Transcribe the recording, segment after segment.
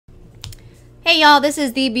Hey y'all, this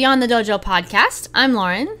is the Beyond the Dojo podcast. I'm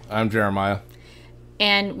Lauren. I'm Jeremiah.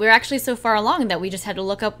 And we're actually so far along that we just had to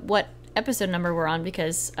look up what episode number we're on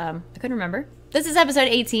because I couldn't remember. This is episode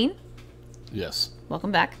 18. Yes.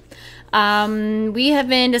 Welcome back. We have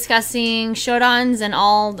been discussing Shodans and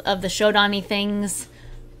all of the Shodan-y things.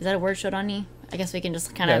 Is that a word, Shodan-y? I guess we can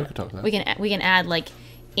just kind of... we can talk about it. We can add like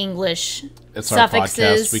English It's suffixes.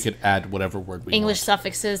 our podcast. We could add whatever word we English want.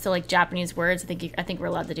 suffixes to like Japanese words. I think we're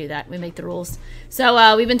allowed to do that. We make the rules.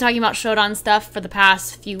 So we've been talking about Shodan stuff for the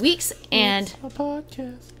past few weeks, and It's a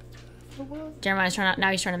podcast. Jeremiah's trying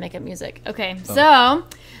to make up music. Okay, so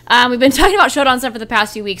we've been talking about Shodan stuff for the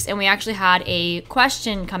past few weeks, and we actually had a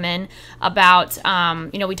question come in about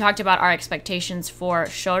we talked about our expectations for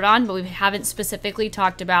Shodan, but we haven't specifically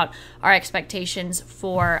talked about our expectations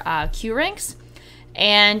for Q ranks.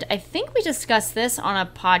 And I think we discussed this on a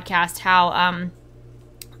podcast, how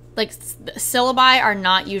syllabi are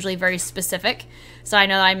not usually very specific. So I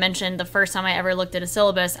know that I mentioned the first time I ever looked at a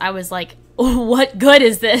syllabus, I was like, what good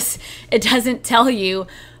is this? It doesn't tell you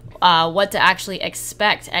what to actually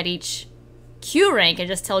expect at each Q rank. It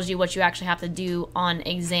just tells you what you actually have to do on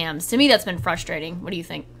exams. To me, that's been frustrating. What do you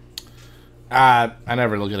think? I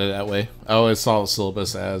never look at it that way. I always saw the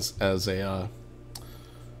syllabus as a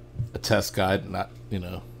test guide, not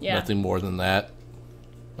nothing more than that.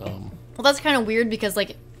 Well, that's kind of weird because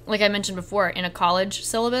like I mentioned before, in a college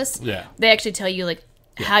syllabus, they actually tell you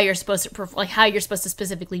how you're supposed to how you're supposed to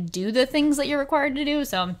specifically do the things that you're required to do.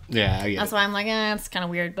 So that's why I'm like, it's kind of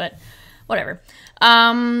weird, but whatever.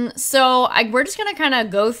 So we're just gonna kind of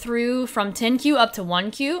go through from 10Q up to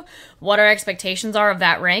 1Q what our expectations are of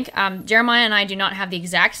that rank. Jeremiah and I do not have the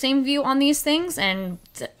exact same view on these things, and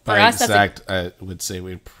for us, I would say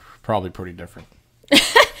we're probably pretty different.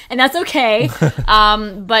 And that's okay.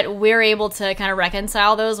 But we're able to kind of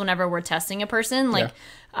reconcile those whenever we're testing a person. I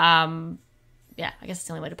guess it's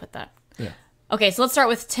the only way to put that. Yeah. Okay, so let's start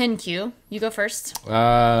with 10Q. You go first.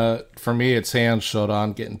 For me, it's hand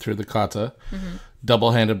Shodan, getting through the kata. Mm-hmm.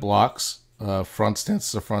 Double-handed blocks. Front stance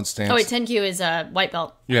is a front stance. Oh, wait, 10Q is white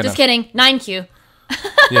belt. Yeah, Just kidding. 9Q.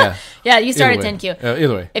 Yeah. Yeah, you start at 10Q.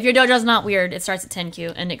 Either way. If your dojo's not weird, it starts at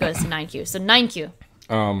 10Q and it goes to 9Q. So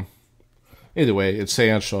 9Q. Either way, it's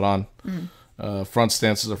Seian Shodan. Front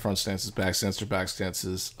stances are front stances, back stances are back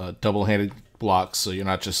stances. Double-handed blocks, so you're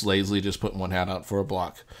not just lazily just putting one hand out for a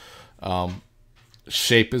block.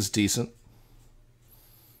 Shape is decent.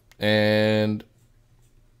 And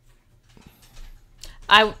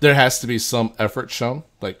there has to be some effort shown.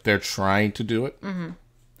 Like, they're trying to do it. Mm-hmm.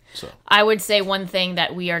 So I would say one thing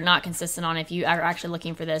that we are not consistent on, if you are actually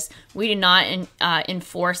looking for this, we do not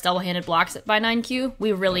enforce double-handed blocks by 9Q.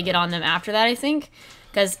 We really get on them after that, I think.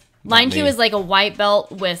 Because 9Q is like a white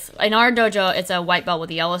belt with... In our dojo, it's a white belt with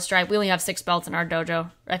a yellow stripe. We only have 6 belts in our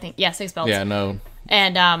dojo. I think, 6 belts. Yeah, no.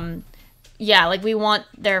 And, we want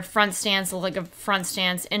their front stance to look like a front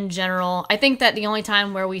stance in general. I think that the only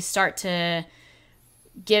time where we start to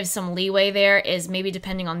give some leeway there is maybe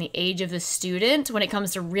depending on the age of the student when it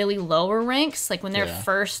comes to really lower ranks, like when they're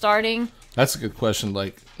first starting. That's a good question.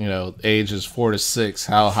 Age is 4 to 6.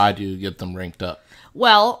 How high do you get them ranked up?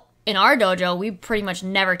 Well, in our dojo, we pretty much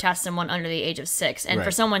never test someone under the age of 6. And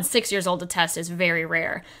for someone 6 years old to test is very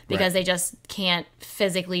rare because they just can't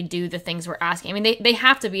physically do the things we're asking. I mean, they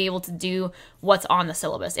have to be able to do what's on the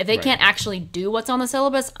syllabus. If they can't actually do what's on the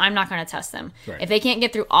syllabus, I'm not going to test them. If they can't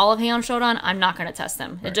get through all of Heian Shodan, I'm not going to test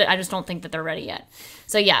them. I just don't think that they're ready yet.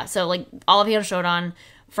 So all of Heian Shodan,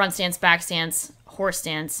 front stance, back stance, horse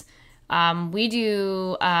stance. We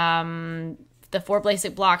do the 4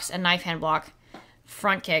 basic blocks and knife hand block,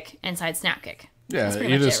 front kick, and side snap kick. Yeah,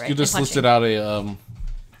 you just listed out a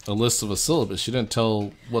list of a syllabus. You didn't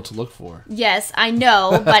tell what to look for. Yes, I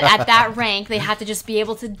know, but at that rank, they have to just be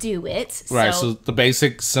able to do it. Right, so the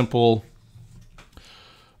basic, simple,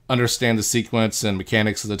 understand the sequence and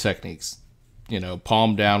mechanics of the techniques.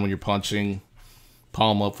 Palm down when you're punching,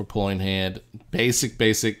 palm up for pulling hand. Basic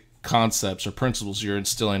concepts or principles you're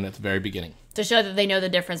instilling at the very beginning. To show that they know the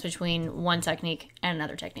difference between one technique and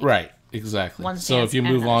another technique. Right, exactly. So if you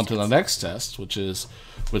move on to the next test, which is,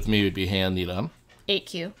 with me, would be hand Nidan.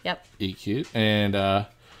 8Q, yep. 8Q. And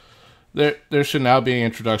there should now be an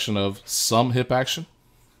introduction of some hip action,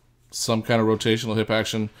 some kind of rotational hip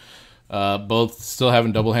action. Both still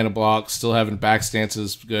having double-handed blocks, still having back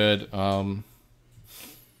stances good.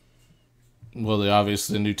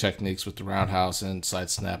 Obviously the new techniques with the roundhouse and side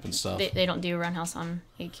snap and stuff. They don't do roundhouse on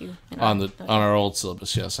 8Q. On our old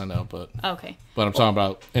syllabus, yes, I know, but okay. But I'm talking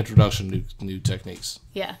about introduction new techniques.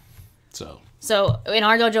 Yeah. So in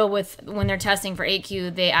our dojo, when they're testing for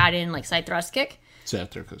 8Q, they add in like side thrust kick.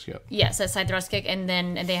 Side throw kick, yep. Yes, a side thrust kick, and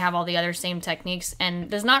then they have all the other same techniques. And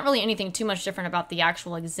there's not really anything too much different about the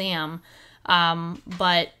actual exam.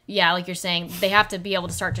 But yeah, like you're saying, they have to be able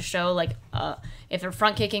to start to show, like, if they're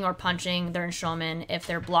front kicking or punching, they're in Shomen. If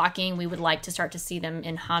they're blocking, we would like to start to see them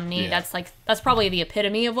in Hamni. Yeah. That's probably the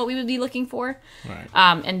epitome of what we would be looking for. Right.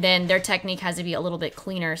 And then their technique has to be a little bit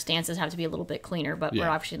cleaner. Stances have to be a little bit cleaner, but we're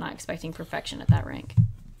obviously not expecting perfection at that rank.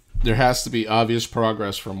 There has to be obvious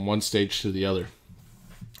progress from one stage to the other.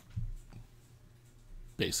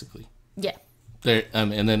 Basically. Yeah.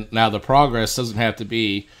 And then now the progress doesn't have to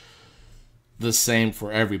be the same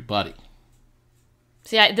for everybody.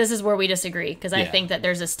 See, this is where we disagree, because I think that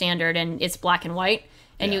there's a standard and it's black and white,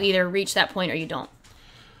 and you either reach that point or you don't.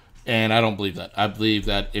 And I don't believe that. I believe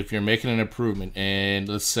that if you're making an improvement, and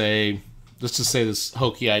let's just say this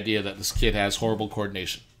hokey idea that this kid has horrible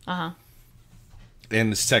coordination. Uh-huh. And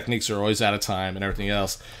his techniques are always out of time and everything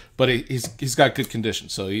else. But he's got good condition.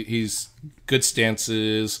 So he's good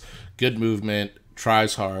stances, good movement,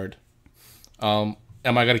 tries hard. Am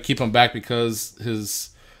I going to keep him back because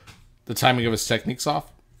the timing of his technique's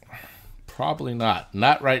off? Probably not.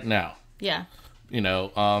 Not right now. Yeah.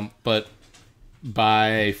 But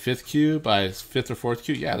by fifth or fourth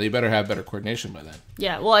Q, they better have better coordination by then.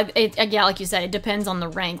 Yeah, well, like you said, it depends on the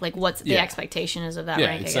rank, like what's the expectation is of that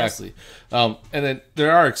rank. Exactly. And then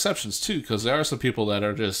there are exceptions too, because there are some people that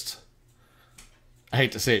are just, I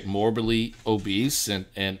hate to say it, morbidly obese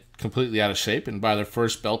and completely out of shape, and by their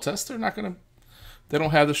first belt test, they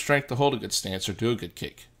don't have the strength to hold a good stance or do a good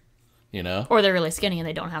kick. Or they're really skinny and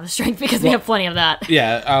they don't have the strength, because we have plenty of that.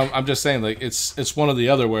 Yeah, I'm just saying, like, it's one or the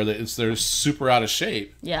other where they're super out of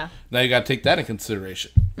shape. Yeah. Now you got to take that in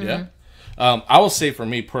consideration. Mm-hmm. Yeah. I will say for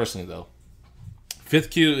me personally, though, 5th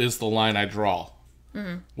Q is the line I draw.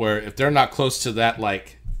 Mm-hmm. Where if they're not close to that,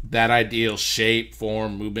 like, that ideal shape,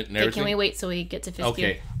 form, movement, and everything. Can we wait till we get to 5th Q?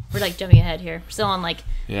 Okay. We're, like, jumping ahead here. We're still on, like,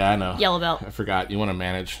 I know. Yellow belt. I forgot. You want to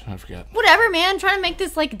manage. I forgot. Whatever, man. Trying to make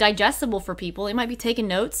this, like, digestible for people. They might be taking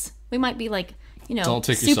notes. We might be, like, don't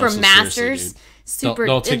take super yourself so masters. Seriously,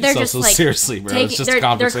 don't take yourself so seriously, bro. It's just a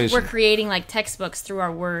conversation. We're creating, like, textbooks through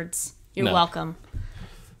our words. You're welcome.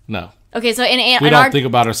 No. Okay, so we don't think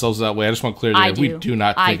about ourselves that way. I just want to clear that we do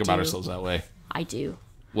not think about do. ourselves that way. I do.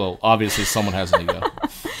 Well, obviously someone has an ego.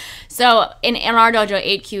 So in our dojo,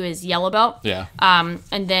 8Q is yellow belt. Yeah.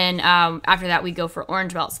 And then after that we go for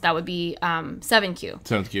orange belt. So that would be 7Q.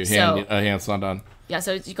 7Q, hand sandan. Yeah,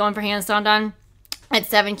 so you're going for hand sandan at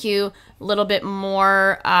 7Q, a little bit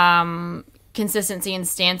more consistency in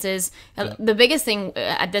stances. Yeah. The biggest thing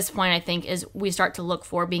at this point, I think, is we start to look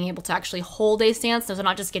for being able to actually hold a stance, so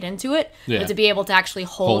not just get into it, but to be able to actually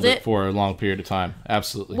hold it for a long period of time.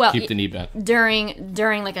 Absolutely. Keep the knee bent.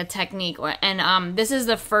 During like a technique. And this is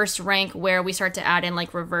the first rank where we start to add in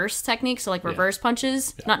like reverse techniques, so like reverse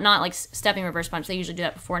punches. Yeah. Not like stepping reverse punch. They usually do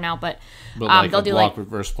that before now, but like they'll do block, like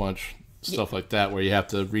reverse punch, stuff like that, where you have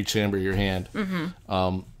to rechamber your hand.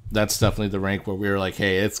 Mm-hmm. That's definitely the rank where we were like,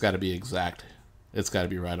 hey, it's got to be exact. It's got to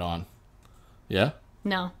be right on. Yeah?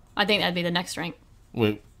 No. I think that'd be the next rank.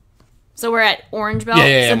 Wait. So we're at orange belt.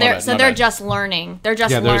 So they're just learning. They're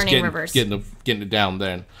just learning reverse. Getting it down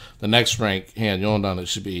then. The next rank, hand Yondan, it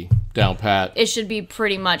should be down pat. It should be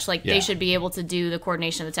pretty much like they should be able to do the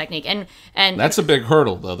coordination of the technique. And that's a big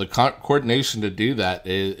hurdle, though. The coordination to do that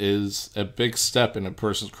is a big step in a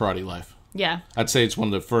person's karate life. Yeah. I'd say it's one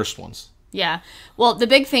of the first ones. Yeah. Well, the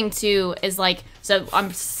big thing, too, is like, so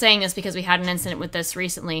I'm saying this because we had an incident with this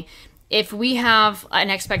recently. If we have an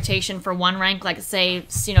expectation for one rank, like say,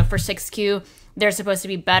 for 6Q, they're supposed to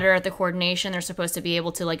be better at the coordination. They're supposed to be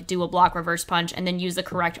able to like do a block reverse punch and then use the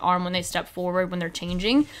correct arm when they step forward when they're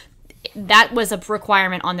changing. That was a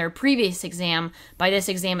requirement on their previous exam. By this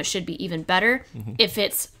exam, it should be even better. Mm-hmm. If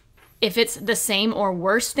it's the same or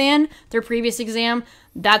worse than their previous exam,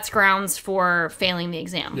 that's grounds for failing the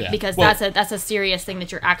exam, because that's a serious thing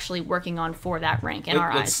that you're actually working on for that rank in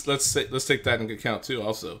our eyes. Let's take that into account too.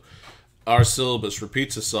 Also, our syllabus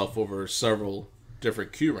repeats itself over several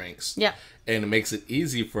different Q ranks. Yeah, and it makes it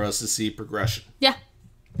easy for us to see progression. Yeah.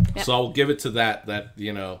 So I'll give it to that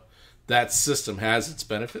that system has its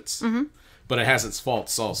benefits, mm-hmm. but it has its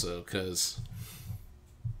faults also, because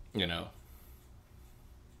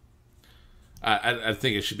I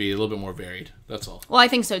think it should be a little bit more varied. That's all. Well, I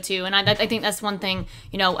think so too, and I think that's one thing.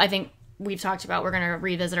 I think we've talked about. We're going to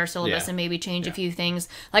revisit our syllabus and maybe change a few things.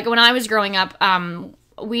 Like when I was growing up,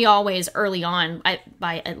 we always early on,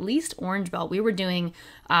 by at least orange belt, we were doing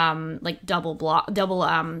like double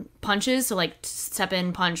punches, so like step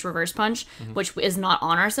in punch, reverse punch, mm-hmm. which is not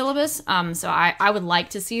on our syllabus. So I would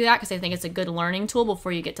like to see that, because I think it's a good learning tool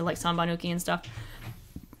before you get to like Sanbanuki and stuff.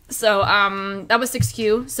 So that was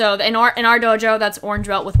 6Q. So in our dojo, that's orange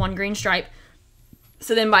belt with 1 green stripe.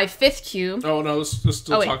 So then by 5th Q... Oh, no, let's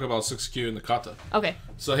still talk about 6Q and the kata. Okay.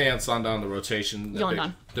 So hand sandan, the rotation.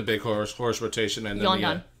 The big horse rotation. And then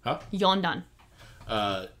Yondan. Yondan.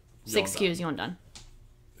 6Q 6Q is Yondan.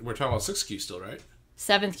 We're talking about 6Q still, right?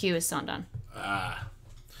 7th Q is Sandan.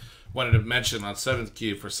 Wanted to mention on 7th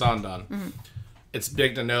Q for Sandan, it's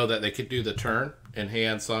big to know that they could do the turn in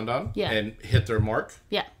hand Sandan and hit their mark.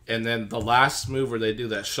 Yeah. And then the last move where they do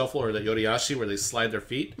that shuffle or the Yoriashi where they slide their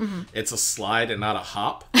feet, it's a slide and not a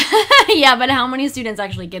hop. Yeah, but how many students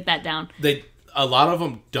actually get that down? A lot of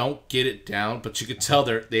them don't get it down, but you can tell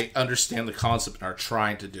they understand the concept and are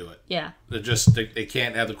trying to do it. Yeah. They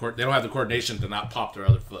can't have they don't have the coordination to not pop their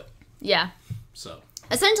other foot. Yeah. So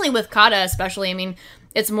essentially with kata especially, I mean,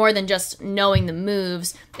 it's more than just knowing the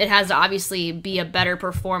moves. It has to obviously be a better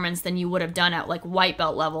performance than you would have done at like white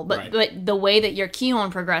belt level. But the way that your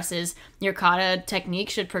kihon progresses, your kata technique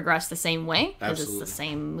should progress the same way because it's the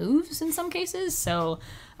same moves in some cases. So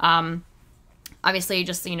obviously,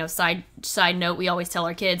 just side note, we always tell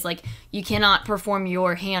our kids like you cannot perform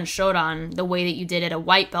your hand shodan the way that you did at a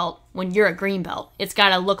white belt when you're a green belt. It's got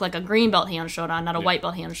to look like a green belt hand shodan, not a white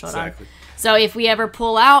belt hand shodan. Exactly. So if we ever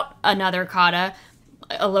pull out another kata,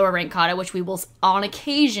 a lower rank kata, which we will on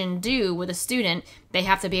occasion do with a student, they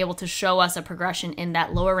have to be able to show us a progression in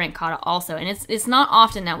that lower rank kata also. And it's not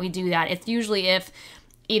often that we do that. It's usually if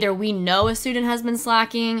either we know a student has been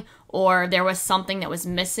slacking or there was something that was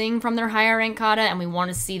missing from their higher rank kata and we want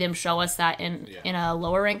to see them show us that in a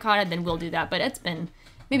lower rank kata, then we'll do that. But it's been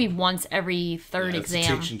maybe once every third exam. It's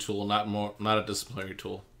a teaching tool, not a disciplinary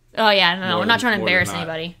tool. Oh yeah, no, we're not trying to embarrass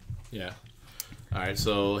anybody. Yeah. All right,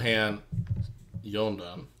 so hand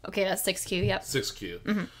Yondan. Okay, that's 6Q, yep.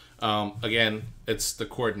 6Q. Again, it's the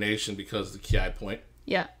coordination because of the ki point.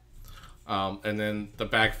 Yeah. And then the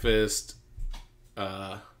back fist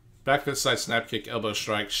side snap kick, elbow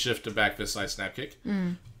strike, shift to back fist side snap kick.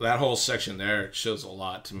 That whole section there shows a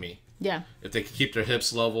lot to me. Yeah. If they can keep their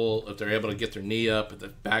hips level, if they're able to get their knee up, if the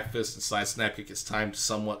back fist and side snap kick is timed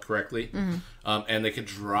somewhat correctly, and they can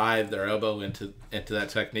drive their elbow into that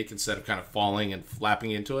technique instead of kind of falling and flapping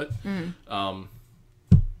into it,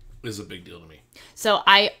 is a big deal to me. So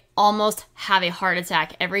I almost have a heart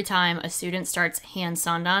attack every time a student starts hand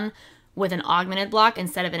sandan with an augmented block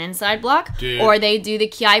instead of an inside block. Dude. Or they do the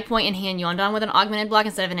ki point and hand yondan with an augmented block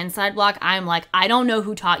instead of an inside block. I'm like, I don't know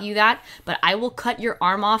who taught you that, but I will cut your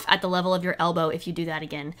arm off at the level of your elbow if you do that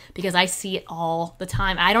again, because I see it all the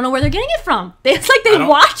time. I don't know where they're getting it from. It's like they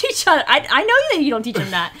watch each other. I know that you don't teach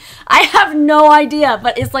them that. I have no idea,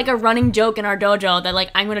 but it's like a running joke in our dojo that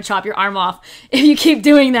like, I'm going to chop your arm off if you keep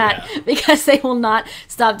doing that, because they will not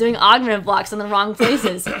stop doing augmented blocks in the wrong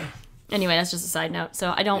places. Anyway, that's just a side note.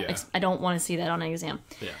 So I don't want to see that on an exam.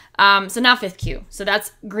 Yeah. So now 5th Q. So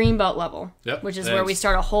that's green belt level. Yep. Which is where we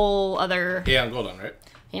start a whole other... Hand Godan, right?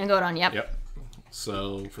 Hand Godan, yep. Yep.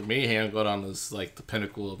 So for me, hand Godan is like the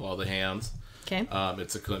pinnacle of all the hands. Okay.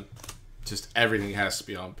 It's just everything has to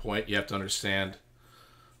be on point. You have to understand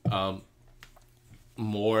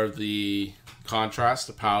more of the contrast,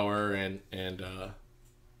 the power, and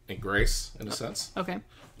grace in a sense. Okay.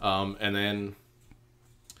 And then...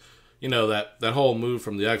 that whole move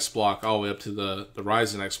from the X block all the way up to the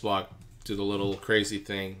Ryzen X block to the little crazy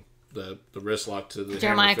thing, the wrist lock to the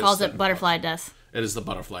Jeremiah calls it butterfly death. It is the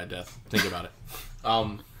butterfly death. Think about it.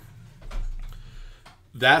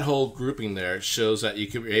 That whole grouping there shows that you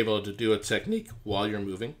can be able to do a technique while you're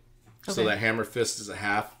moving. Okay. So that hammer fist is a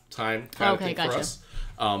half time kind of thing for us.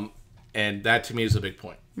 And that to me is a big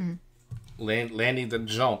point. Landing the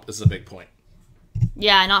jump is a big point.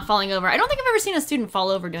 Yeah, not falling over. I don't think I've ever seen a student fall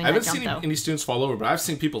over doing that jump, though. I haven't seen any students fall over, but I've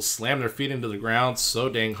seen people slam their feet into the ground so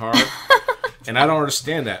dang hard. And I don't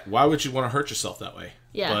understand that. Why would you want to hurt yourself that way?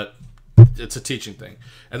 Yeah. But it's a teaching thing.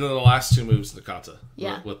 And then the last two moves, the kata.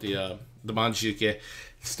 Yeah. With the manjuke,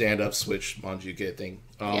 stand-up switch manjuke thing.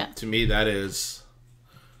 To me, that is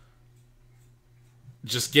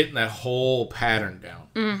just getting that whole pattern down.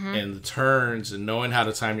 And the turns and knowing how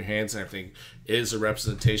to time your hands and everything is a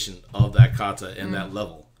representation of that kata in that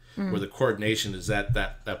level, where the coordination is at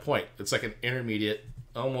that point. It's like an intermediate,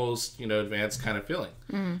 almost advanced kind of feeling,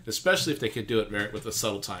 especially if they could do it with a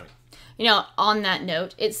subtle timing. On that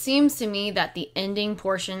note, it seems to me that the ending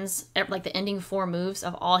portions, like the ending 4 moves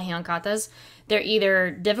of all hand katas, they're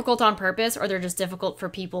either difficult on purpose or they're just difficult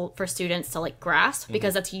for students to like grasp,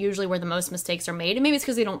 because that's usually where the most mistakes are made, and maybe it's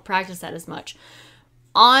because they don't practice that as much.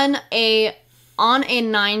 On a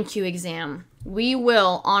 9Q exam, we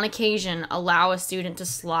will, on occasion, allow a student to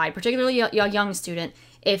slide, particularly a young student,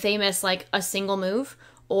 if they miss like a single move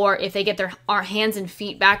or if they get our hands and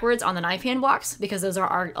feet backwards on the knife hand blocks, because those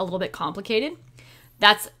are a little bit complicated.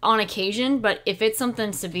 That's on occasion, but if it's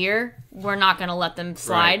something severe, we're not going to let them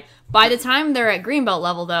slide. Right. By the time they're at green belt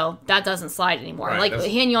level, though, that doesn't slide anymore. Right, like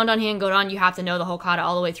hand yondan, hand godan, you have to know the whole kata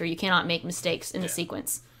all the way through. You cannot make mistakes in the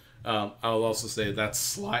sequence. I'll also say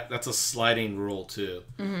that's a sliding rule too.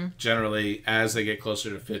 Mm-hmm. Generally, as they get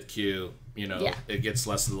closer to 5th Q, it gets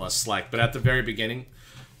less and less slack. But at the very beginning,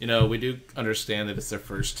 we do understand that it's their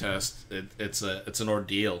first test. It's an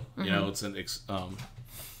ordeal. Mm-hmm.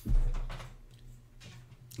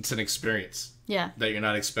 It's an experience. Yeah. That you're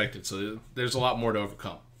not expected. So there's a lot more to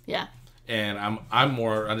overcome. Yeah. And I'm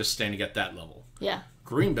more understanding at that level. Yeah.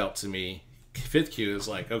 Green belt to me, 5th Q is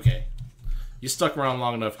like, okay, you stuck around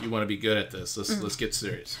long enough. You want to be good at this. Let's get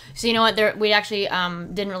serious. So you know what? We actually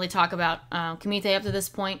didn't really talk about kumite up to this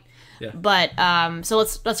point. Yeah. But so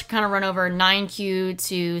let's kind of run over 9Q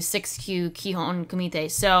to 6Q Kihon kumite.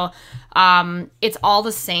 So it's all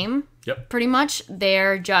the same. Yep. Pretty much.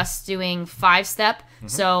 They're just doing 5-step. Mm-hmm.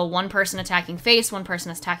 So one person attacking face, one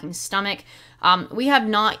person attacking stomach. We have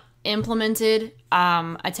not implemented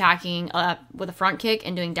attacking with a front kick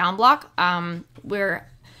and doing down block.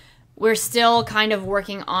 We're still kind of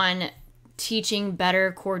working on teaching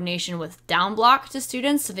better coordination with down block to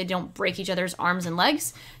students so they don't break each other's arms and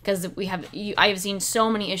legs, because I have seen so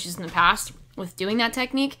many issues in the past with doing that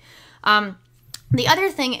technique. The other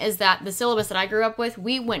thing is that the syllabus that I grew up with,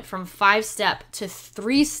 we went from 5-step to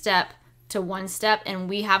 3-step to 1-step, and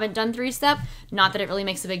we haven't done 3-step. Not that it really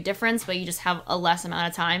makes a big difference, but you just have a less amount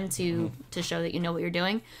of time to show that you know what you're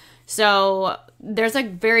doing. So there's a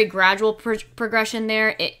very gradual progression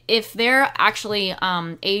there. If they're actually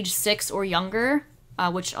age 6 or younger,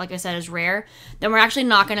 which, like I said, is rare, then we're actually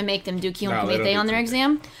not going to make them do Kihon Kumite on their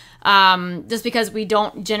exam. Just because we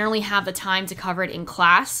don't generally have the time to cover it in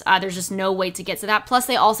class. There's just no way to get to that. Plus,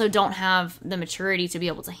 they also don't have the maturity to be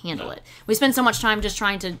able to handle it. We spend so much time just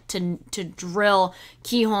trying to drill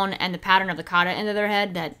Kihon and the pattern of the kata into their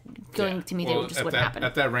head that going to me, they just wouldn't happen.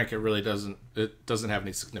 At that rank, it really doesn't have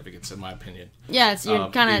any significance, in my opinion. Yeah, it's, you're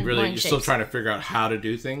kind of you're still trying to figure out how to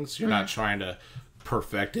do things. You're not trying to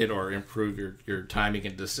perfect it or improve your timing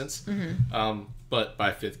and distance. Mm-hmm. But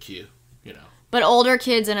by 5th Q, But older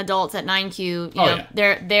kids and adults at 9Q,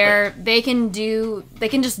 they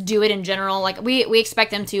can just do it in general. Like we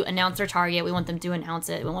expect them to announce their target. We want them to announce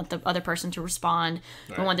it. We want the other person to respond.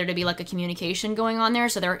 Right. We want there to be like a communication going on there.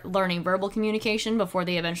 So they're learning verbal communication before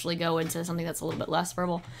they eventually go into something that's a little bit less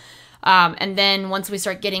verbal. And then once we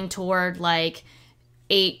start getting toward like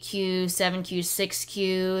 8Q, 7Q,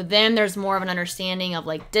 6Q, then there's more of an understanding of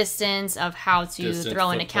like distance, of how to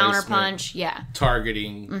throw in a counter punch. Yeah.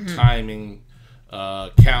 Targeting, timing,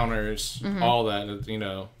 counters, all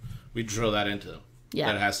that, we drill that into them. Yeah.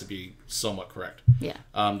 That it has to be somewhat correct. Yeah.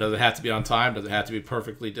 Does it have to be on time? Does it have to be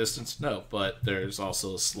perfectly distanced? No, but there's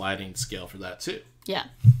also a sliding scale for that too. Yeah.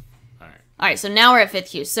 All right, so now we're at 5th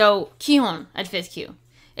Q. So Kihon at 5th Q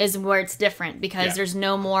is where it's different, because there's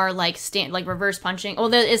no more like reverse punching. Well,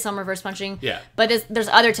 there is some reverse punching. Yeah. But there's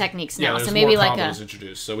other techniques now. There's so maybe more like combos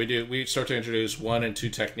introduced. So we start to introduce 1 and 2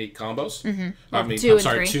 technique combos.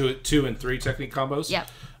 Mm-hmm. 2 and 3 technique combos. Yeah.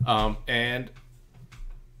 And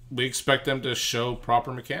we expect them to show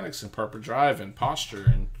proper mechanics and proper drive and posture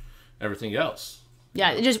and everything else.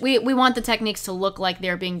 Yeah, just we want the techniques to look like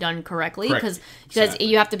they're being done correctly, because exactly.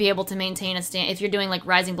 You have to be able to maintain a stance. If you're doing like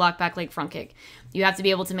rising block, back leg, front kick, you have to be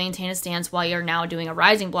able to maintain a stance while you're now doing a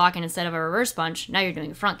rising block, and instead of a reverse punch, now you're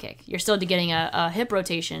doing a front kick. You're still getting a hip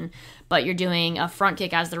rotation, but you're doing a front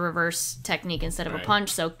kick as the reverse technique instead of a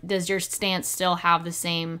punch. So does your stance still have the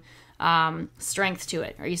same strength to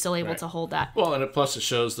it? Are you still able to hold that? Well, and plus it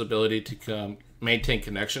shows the ability to maintain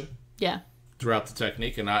connection. Yeah. Throughout the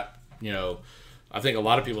technique, and not I think a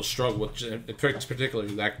lot of people struggle with,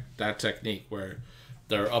 particularly that technique where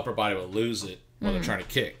their upper body will lose it while they're trying to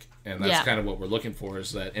kick. And that's kind of what we're looking for,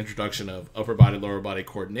 is that introduction of upper body, lower body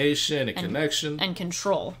coordination and connection. And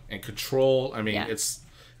control. I mean,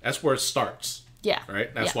 that's where it starts. Yeah.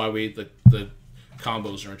 Right? That's why the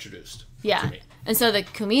combos are introduced. Yeah. To me. And so the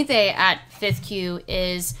kumite at 5th Q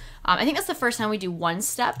is, I think that's the first time we do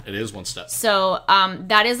 1-step. It is 1-step. So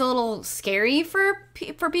that is a little scary for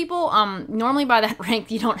people. Normally by that rank,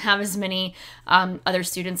 you don't have as many other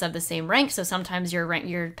students of the same rank. So sometimes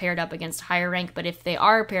you're paired up against higher rank. But if they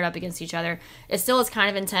are paired up against each other, it still is kind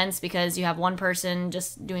of intense, because you have one person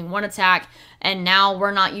just doing one attack. And now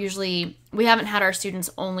we haven't had our students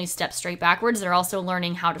only step straight backwards. They're also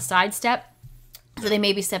learning how to sidestep. So they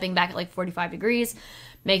may be stepping back at like 45 degrees,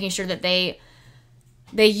 making sure that they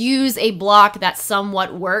they use a block that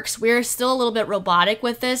somewhat works. We're still a little bit robotic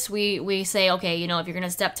with this. We say, okay, you know, if you're going to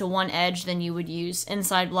step to one edge, then you would use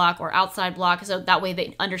inside block or outside block. So that way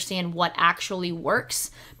they understand what actually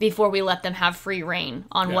works before we let them have free reign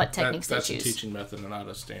on what techniques they choose. That's a teaching method and not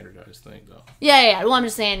a standardized thing, though. Yeah. Well, I'm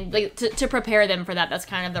just saying, like, to prepare them for that, that's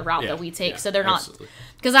kind of the route that we take. So they're absolutely. not...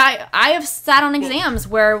 Because I have sat on exams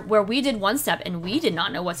where we did one step and we did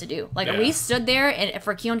not know what to do. Like, we stood there and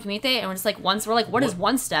for Kihon Kumite and we're just like, we're like, what is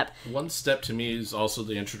one step? One step to me is also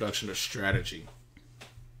the introduction to strategy.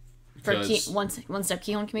 For one step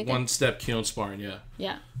Kihon Kumite? One step Kihon sparring, yeah.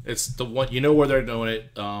 Yeah. It's the one, you know where they're doing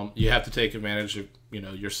it. You have to take advantage of, you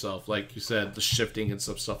know, yourself. Like you said, the shifting and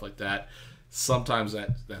stuff like that. Sometimes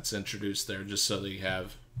that's introduced there just so that you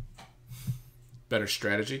have better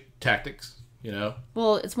strategy, tactics. You know?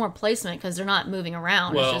 Well, it's more placement because they're not moving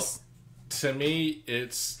around. Well, it's just... to me,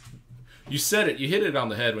 it's... You said it. You hit it on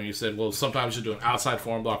the head when you said, well, sometimes you do an outside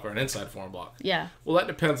form block or an inside form block. Yeah. Well, that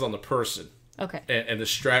depends on the person. Okay. And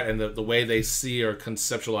the way they see or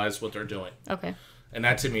conceptualize what they're doing. Okay. And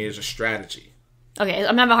that, to me, is a strategy. Okay,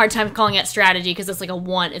 I'm having a hard time calling it strategy because it's like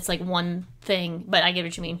one thing, but I get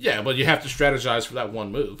what you mean. Yeah, but you have to strategize for that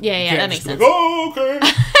one move. Yeah, that makes sense. Like, oh,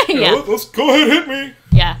 okay. Let's go ahead and hit me.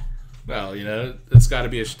 Yeah. Well, you know, there's got to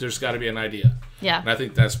be an idea. Yeah. And I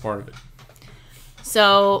think that's part of it.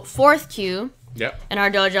 So, fourth cue in our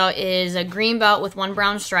dojo is a green belt with one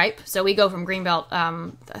brown stripe. So we go from green belt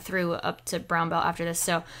through up to brown belt after this.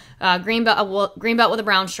 So, green belt with a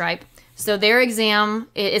brown stripe. So their exam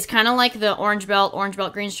is kind of like the orange belt,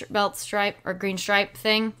 green belt stripe, or green stripe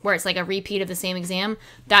thing, where it's like a repeat of the same exam.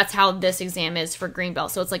 That's how this exam is for green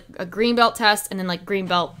belt. So it's like a green belt test and then like green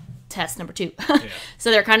belt test number 2.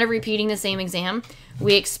 So they're kind of repeating the same exam.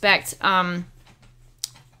 We expect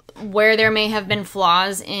where there may have been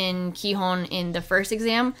flaws in Kihon in the first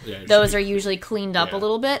exam, those are usually cleaned up a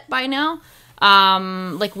little bit by now.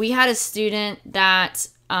 Like we had a student that,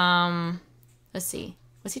 let's see.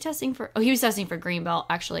 Was he testing for... Oh, he was testing for green belt,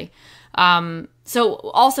 actually. So,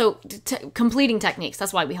 also, completing techniques.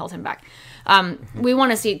 That's why we held him back. We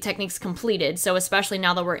want to see techniques completed. So, especially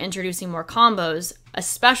now that we're introducing more combos,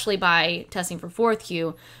 especially by testing for fourth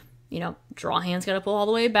cue, you know, draw hand's got to pull all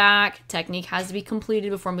the way back. Technique has to be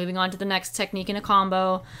completed before moving on to the next technique in a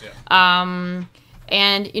combo. Yeah.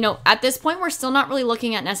 And, you know, at this point, we're still not really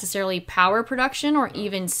looking at necessarily power production or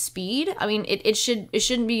even speed. I mean, it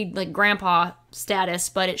shouldn't be like grandpa status,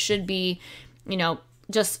 but it should be, you know,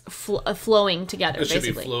 just flowing together,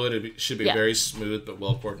 basically. Should be fluid. It should be very smooth, but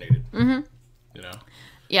well coordinated. Mm-hmm. You know?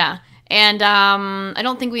 Yeah. And I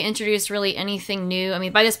don't think we introduced really anything new. I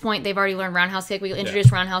mean, by this point, they've already learned roundhouse kick. We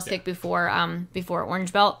introduced roundhouse kick before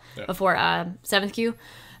orange belt, before 7th cue.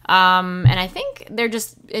 And I think they're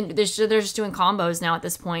just doing combos now at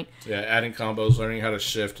this point. Yeah, adding combos, learning how to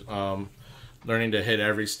shift, learning to hit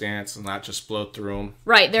every stance and not just blow through them.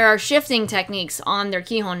 Right, there are shifting techniques on their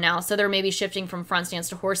Kihon now, so they're maybe shifting from front stance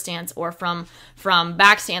to horse stance or from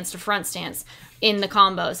back stance to front stance in the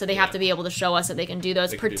combo. So they have to be able to show us that they can do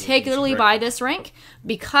those, particularly by this rank,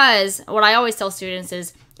 because what I always tell students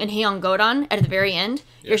is in Heian Godan, at the very end,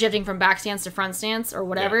 you're shifting from back stance to front stance or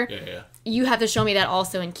whatever. You have to show me that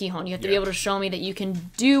also in Kihon. You have to be able to show me that you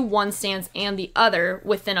can do one stance and the other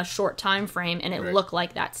within a short time frame and it look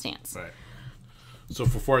like that stance. Right. So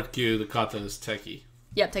for fourth cue, the kata is teki.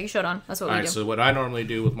 Yep, teki shodan. That's what we do. So what I normally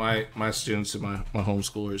do with my students and my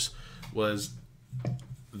homeschoolers was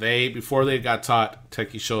before they got taught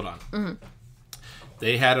teki shodan,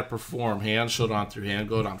 they had to perform hand shodan through hand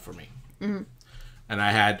godan for me. And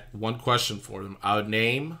I had one question for them. I would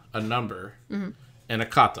name a number and a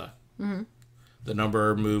kata. The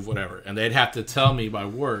number, move, whatever. And they'd have to tell me by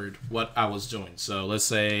word what I was doing. So let's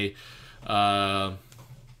say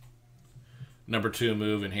number 2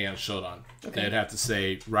 move and hand shodan. Okay. They'd have to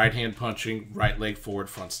say right hand punching, right leg forward,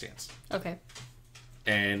 front stance. Okay.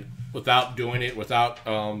 And without doing it, without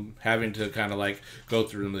having to kind of like go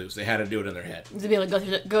through the moves, they had to do it in their head. To be able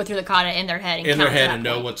to go through the kata in their head. And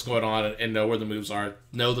know what's going on and know where the moves are.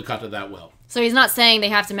 Know the kata that well. So he's not saying they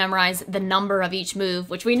have to memorize the number of each move,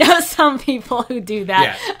 which we know some people who do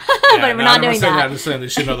that. But we're not doing that. I'm just saying they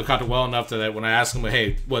should know the kata well enough that when I ask them,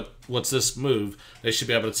 hey, what's this move, they should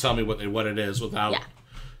be able to tell me what it is without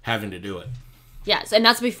having to do it. Yes, and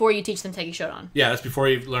that's before you teach them Teki Shodan. Yeah, that's before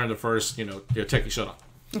you learn the first, your Teki Shodan.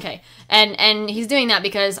 Okay, and he's doing that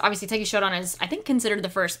because obviously Teki Shodan is, I think, considered the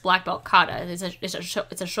first black belt kata. It's a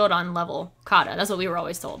Shodan level kata. That's what we were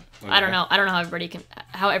always told. Okay. I don't know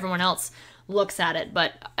how everyone else looks at it,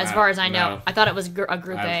 but as far as I know, I thought it was a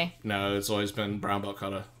group A. No, it's always been brown belt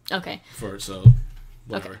kata. Okay.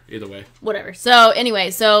 Whatever. Okay. Either way. Whatever. So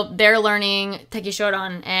anyway, so they're learning Teki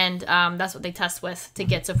Shodan, and that's what they test with to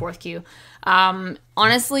get to 4th kyu.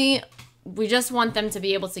 Honestly, we just want them to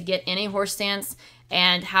be able to get in a horse stance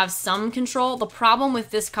and have some control. The problem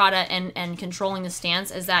with this kata and controlling the stance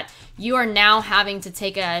is that you are now having to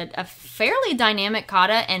take a fairly dynamic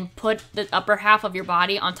kata and put the upper half of your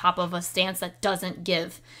body on top of a stance that doesn't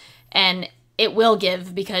give. And it will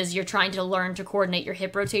give because you're trying to learn to coordinate your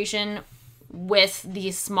hip rotation with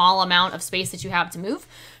the small amount of space that you have to move.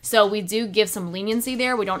 So we do give some leniency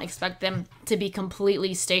there. We don't expect them to be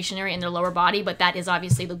completely stationary in their lower body, but that is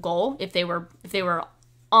obviously the goal. If they were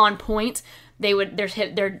on point, they would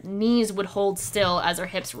their knees would hold still as their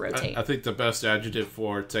hips rotate. I think the best adjective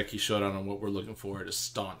for Teki Shodan and what we're looking for is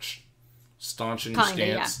staunch. Staunch in your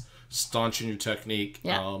stance, staunch in your technique.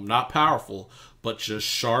 Yeah. Not powerful, but just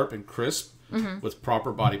sharp and crisp with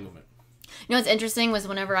proper body movement. You know what's interesting was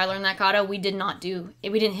whenever I learned that kata, we didn't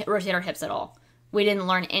rotate our hips at all. We didn't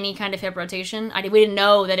learn any kind of hip rotation. We didn't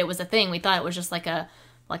know that it was a thing. We thought it was just like an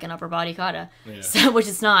upper body kata, which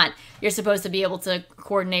it's not. You're supposed to be able to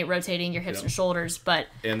coordinate rotating your hips and shoulders,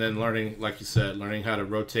 and then learning, like you said, learning how to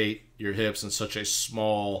rotate your hips in such a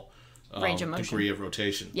small range of motion. Degree of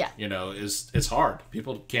rotation. Yeah, it's hard.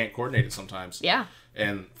 People can't coordinate it sometimes. Yeah,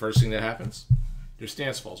 and first thing that happens, your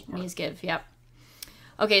stance falls apart. Knees give. Yep.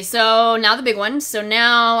 Okay, so now the big one. So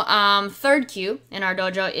now 3rd kyu in our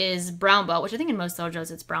dojo is brown belt, which I think in most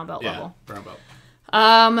dojos it's brown belt level. Brown belt.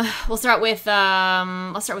 We'll start with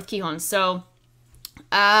let's start with Kihon. So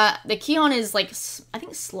the Kihon is I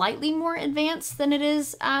think slightly more advanced than it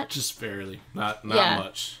is at just fairly, not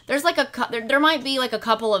much. There's there might be a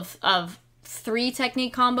couple of 3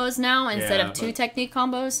 technique combos now instead of 2 technique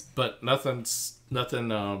combos. But nothing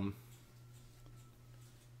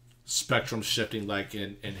spectrum shifting like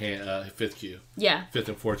in 5th kyu. Yeah. 5th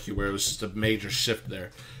and 4th kyu where it was just a major shift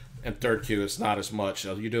there. And 3rd kyu, it's not as much.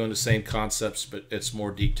 You're doing the same concepts, but it's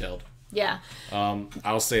more detailed. Yeah.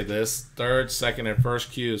 I'll say this: 3rd, 2nd, and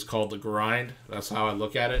 1st kyu is called the grind. That's how I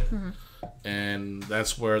look at it, and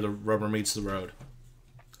that's where the rubber meets the road.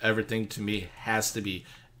 Everything to me has to be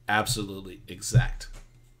absolutely exact.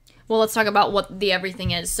 Well, let's talk about what the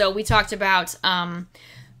everything is. So we talked about,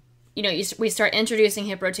 we start introducing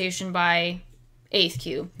hip rotation by 8th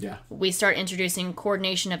kyu. Yeah. We start introducing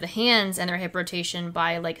coordination of the hands and their hip rotation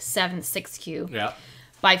by 7th, 6th kyu. Yeah.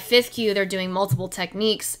 By 5th kyu, they're doing multiple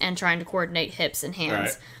techniques and trying to coordinate hips and hands.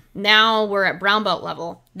 Right. Now we're at brown belt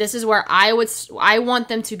level. This is where I want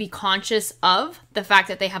them to be conscious of the fact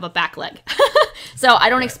that they have a back leg. So I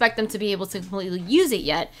don't expect them to be able to completely use it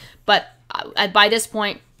yet. But by this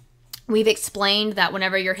point, we've explained that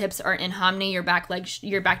whenever your hips are in hamni, your back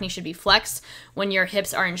knee should be flexed. When your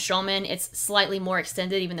hips are in shomen, it's slightly more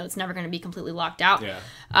extended, even though it's never going to be completely locked out.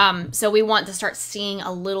 Yeah. So we want to start seeing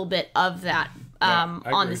a little bit of that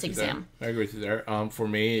on this exam. I agree with you there. For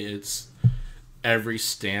me, it's every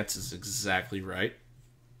stance is exactly right.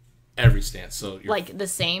 Every stance. So the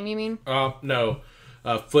same, you mean? No.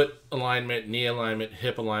 Foot alignment, knee alignment,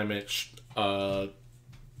 hip alignment,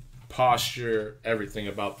 posture, everything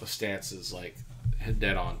about the stance is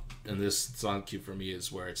dead on. And this Sankyu for me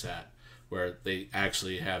is where it's at, where they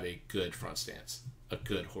actually have a good front stance, a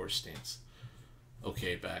good horse stance,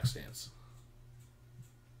 okay back stance.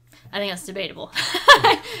 I think that's debatable.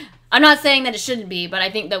 I'm not saying that it shouldn't be, but I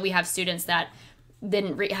think that we have students that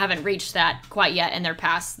haven't reached that quite yet, and they're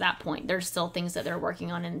past that point. There's still things that they're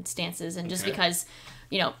working on in stances, and just because,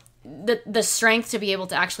 the strength to be able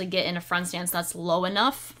to actually get in a front stance that's low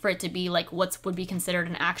enough for it to be what would be considered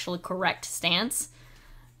an actually correct stance.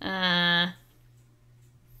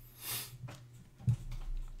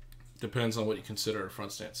 Depends on what you consider a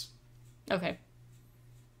front stance. Okay.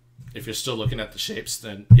 If you're still looking at the shapes,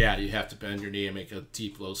 then you have to bend your knee and make a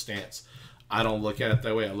deep low stance. I don't look at it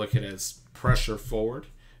that way. I look at it as pressure forward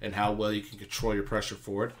and how well you can control your pressure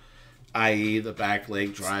forward, i.e. the back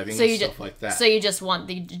leg driving and stuff like that. So you just want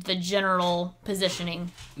the general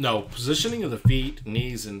positioning? No, positioning of the feet,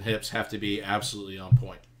 knees, and hips have to be absolutely on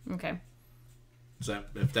point. Okay.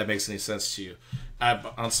 If that makes any sense to you.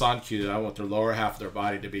 On Sankyu, I want their lower half of their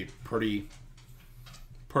body to be pretty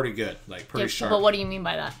good, pretty sharp. But what do you mean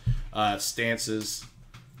by that? Stances,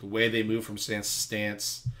 the way they move from stance to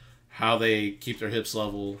stance, how they keep their hips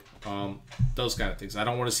level, those kind of things. I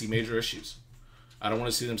don't want to see major issues. I don't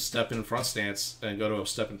want to see them step in front stance and go to a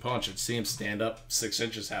step and punch and see them stand up 6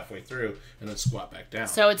 inches halfway through and then squat back down.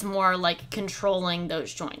 So it's more controlling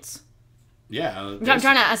those joints. Yeah. I'm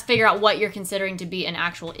trying to figure out what you're considering to be an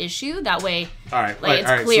actual issue. That way,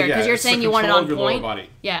 it's clear. Because you're saying you want it on point. Body.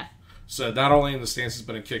 Yeah. So not only in the stances,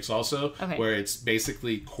 but in kicks also, okay. Where it's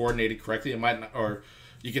basically coordinated correctly. It might not, or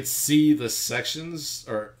you could see the sections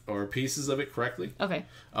or pieces of it correctly. Okay.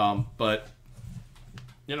 But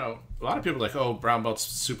you know, a lot of people are like, oh, brown belt's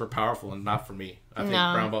super powerful, and not for me. I think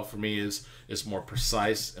brown belt for me is more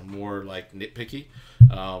precise and more like nitpicky.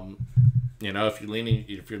 You know, if you're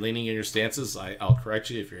leaning in your stances, I'll correct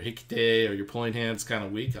you. If your hikite or your pulling hand's kind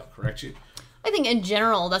of weak, I'll correct you. I think in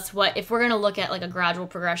general, that's what, if we're going to look at like a gradual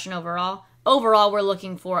progression overall we're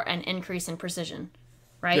looking for an increase in precision,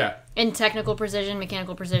 right? Yeah. In technical precision,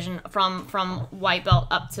 mechanical precision from white belt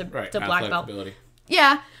up to black belt. Ability.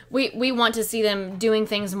 Yeah, we want to see them doing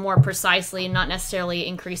things more precisely, not necessarily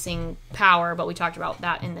increasing power, but we talked about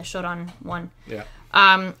that in the Shodan one. Yeah.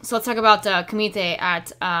 So let's talk about kumite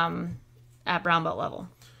at brown belt level.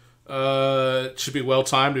 It should be well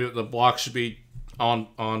timed. The block should be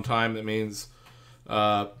on time. That means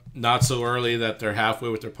not so early that they're halfway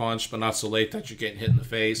with their punch, but not so late that you're getting hit in the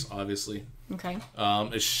face, obviously. Okay.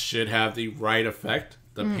 It should have the right effect.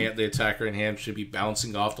 The attacker in hand should be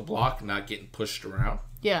bouncing off the block, not getting pushed around.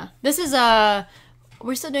 Yeah. This is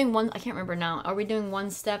we're still doing one. I can't remember now. Are we doing one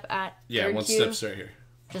step at? Yeah, one step's right here.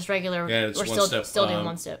 Just regular. Yeah, it's we're one step. Still doing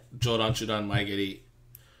one step. Jodan, Chudan, Maigiri.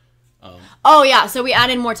 Oh yeah, so we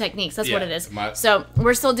added more techniques. That's what it is. So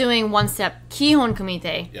we're still doing one step Kihon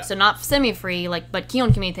Kumite. Yeah. So not semi-free, but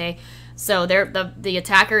Kihon Kumite. So the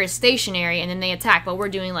attacker is stationary and then they attack, but we're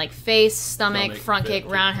doing like face, stomach, front kick,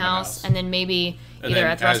 roundhouse, and then maybe either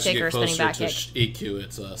a thrust kick or a spinning back kick. EQ,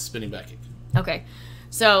 it's a spinning back kick. Okay.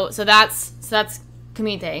 So that's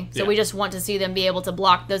Kumite. So we just want to see them be able to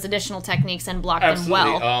block those additional techniques and block them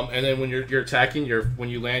well. And then when you're attacking, when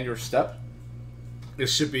you land your step, it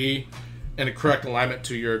should be in a correct alignment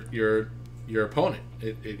to your opponent.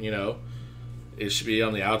 It should be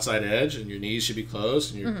on the outside edge, and your knees should be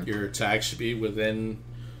closed, and your attack should be within,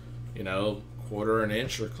 quarter an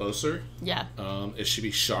inch or closer. Yeah. It should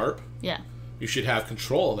be sharp. Yeah. You should have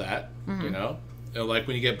control of that. Like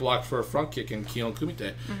when you get blocked for a front kick in Kihon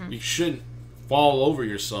Kumite, you shouldn't fall over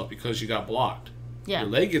yourself because you got blocked. Yeah. Your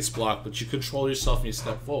leg gets blocked, but you control yourself and you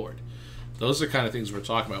step forward. Those are the kind of things we're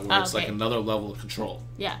talking about, where it's like another level of control.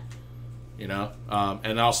 Yeah.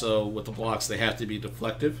 And also with the blocks, they have to be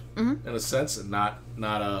deflective in a sense, and not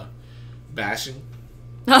bashing.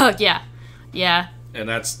 Oh yeah, yeah. And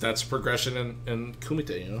that's progression in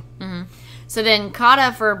kumite, So then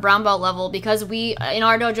kata for brown belt level, because we in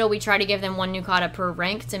our dojo we try to give them one new kata per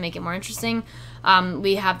rank to make it more interesting.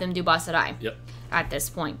 We have them do basarai. Yep. At this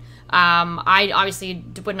point. I obviously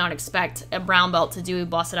would not expect a brown belt to do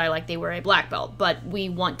basarai like they were a black belt, but we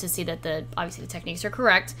want to see that obviously the techniques are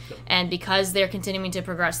correct, and because they're continuing to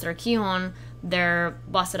progress their kihon, their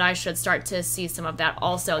basarai should start to see some of that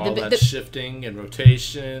also. All that shifting and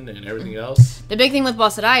rotation and everything else. The big thing with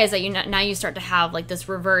basarai is that now you start to have like this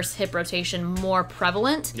reverse hip rotation more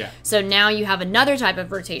prevalent. Yeah. So now you have another type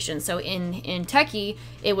of rotation. So in Teki,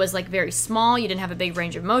 it was like very small. You didn't have a big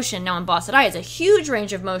range of motion. Now in basarai, it's a huge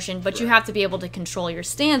range of motion, but you have to be able to control your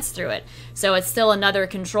stance through it. So it's still another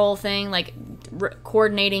control thing, like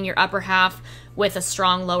coordinating your upper half with a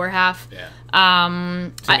strong lower half. Yeah.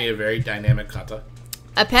 To me, a very dynamic kata.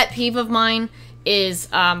 A pet peeve of mine is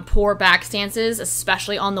poor back stances,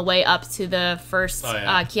 especially on the way up to the first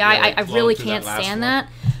kiai. I really can't stand that.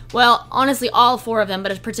 Well, honestly, all four of them,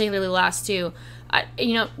 but particularly the last two.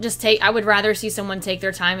 I would rather see someone take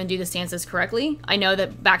their time and do the stances correctly. I know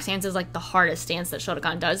that back stance is like the hardest stance that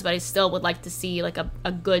Shotokan does, but I still would like to see like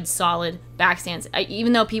a good, solid back stance.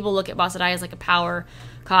 Even though people look at basarai as like a power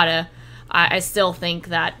kata, I still think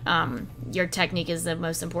that your technique is the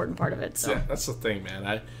most important part of it. So yeah, that's the thing,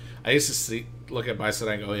 man. I used to look at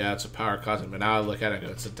basarai and go, yeah, it's a power kata, but now I look at it and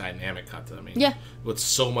go, it's a dynamic kata. I mean, with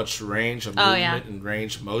so much range of movement and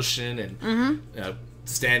range of motion and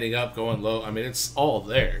standing up, going low. I mean, it's all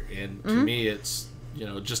there, and to me, it's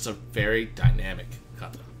just a very dynamic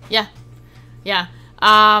kata. Yeah, yeah.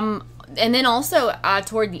 And then also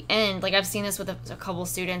toward the end, like I've seen this with a couple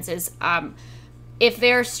students, is if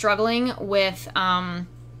they're struggling with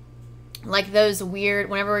like those weird,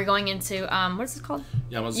 whenever we're going into what is it called?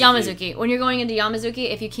 Yamazuki. When you're going into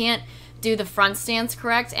Yamazuki, if you can't do the front stance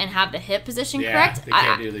correct and have the hip position correct, they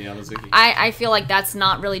can't do the Yamazuki. I feel like that's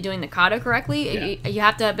not really doing the kata correctly. You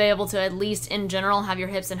have to be able to, at least in general, have your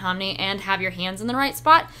hips in hamne and have your hands in the right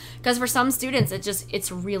spot, because for some students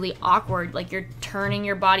it's really awkward, like you're turning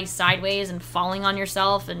your body sideways and falling on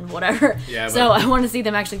yourself and whatever. So I want to see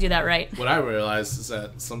them actually do that right. What I realized is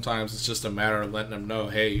that sometimes it's just a matter of letting them know,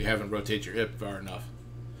 hey, you haven't rotated your hip far enough,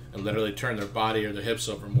 and literally turn their body or their hips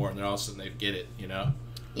over more, and then all of a sudden they get it,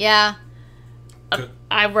 Yeah.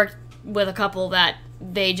 I worked with a couple that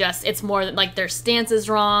it's more like their stance is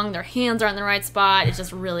wrong, their hands aren't in the right spot. It's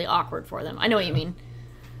just really awkward for them. I know what you mean.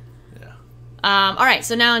 All right,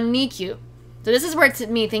 so now NICU. So this is where, to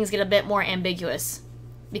me, things get a bit more ambiguous.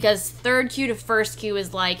 Because third Q to first Q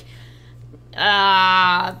is like,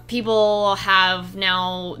 people have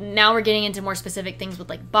now we're getting into more specific things with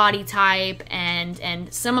like body type,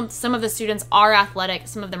 and some of the students are athletic,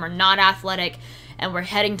 some of them are not athletic, and we're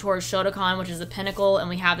heading towards Shotokan, which is the pinnacle, and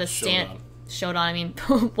we have this Shodan, I mean,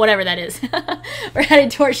 whatever that is. We're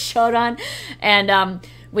headed towards Shodan, and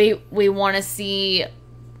we want to see,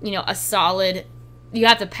 a solid, you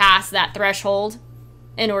have to pass that threshold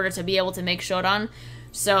in order to be able to make Shodan.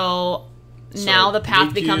 So now the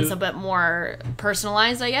path becomes a bit more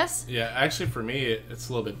personalized, I guess. Yeah, actually for me, it's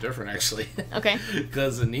a little bit different, actually. Okay.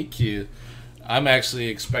 Because in NICU, I'm actually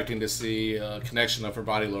expecting to see a connection upper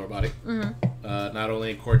body, lower body. Mm-hmm. Not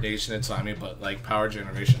only coordination and timing, but like power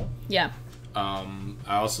generation. Yeah. I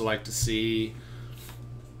also like to see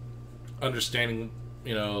understanding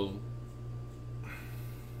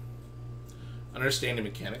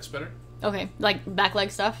mechanics better. Okay, like back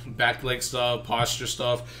leg stuff? Back leg stuff, posture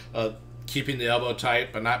stuff, keeping the elbow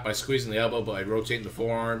tight, but not by squeezing the elbow, but by rotating the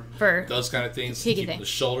forearm. Those kind of things. Keeping the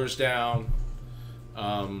shoulders down.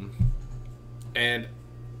 And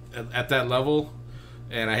at that level,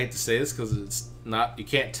 and I hate to say this because it's not, you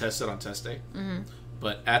can't test it on test day,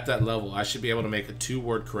 but at that level, I should be able to make a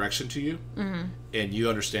 2-word correction to you, and you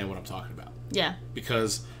understand what I'm talking about. Yeah.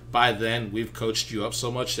 Because by then, we've coached you up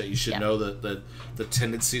so much that you should know the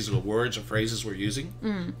tendencies of the words and phrases we're using,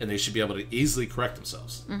 and they should be able to easily correct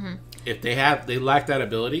themselves. If they lack that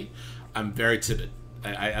ability, I'm very timid.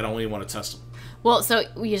 I don't even want to test them. Well, so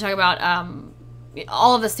you talk about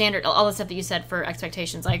all of the stuff that you said for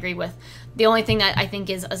expectations, I agree with. The only thing that I think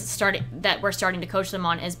is that we're starting to coach them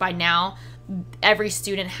on is by now, every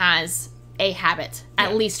student has a habit,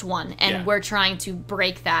 at least one, and we're trying to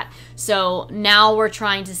break that. So now we're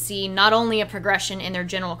trying to see not only a progression in their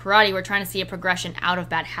general karate, we're trying to see a progression out of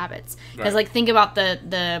bad habits. Because like think about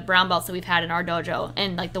the brown belts that we've had in our dojo,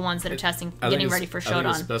 and like the ones that are getting ready for Shodan.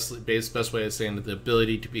 I think it's the best way of saying the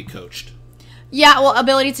ability to be coached. Yeah, well,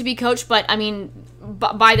 ability to be coached, but I mean,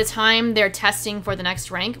 by the time they're testing for the next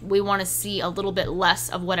rank, we want to see a little bit less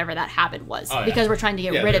of whatever that habit was, because we're trying to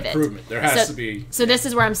get rid of it. There has to be. So this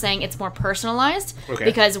is where I'm saying it's more personalized,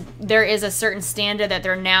 because there is a certain standard that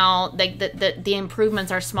they're now, like the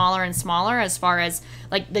improvements are smaller and smaller as far as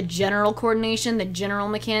like the general coordination, the general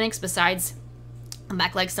mechanics, besides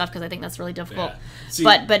back leg stuff, because I think that's really difficult. Yeah. See,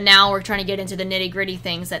 but now we're trying to get into the nitty gritty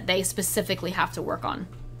things that they specifically have to work on.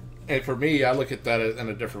 And for me, I look at that in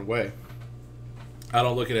a different way. I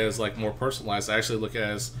don't look at it as like more personalized. I actually look at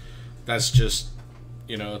it as that's just,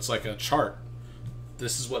 it's like a chart.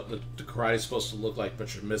 This is what the karate is supposed to look like,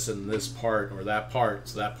 but you're missing this part or that part.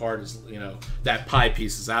 So that part is, that pie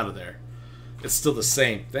piece is out of there. It's still the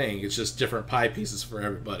same thing. It's just different pie pieces for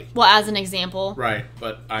everybody. Well, as an example. Right.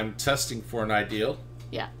 But I'm testing for an ideal.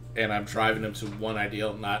 Yeah. And I'm driving them to one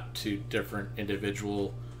ideal, not to different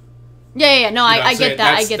individual. Yeah. No, I get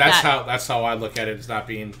that. I get that. That's how I look at it. It's not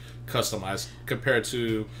being customized compared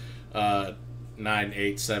to 9,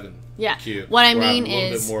 8, 7. Yeah. Q, what I mean I'm a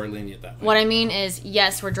little bit more lenient that way. What I mean is,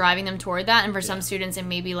 yes, we're driving them toward that, and for some students, it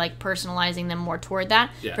may be like personalizing them more toward that.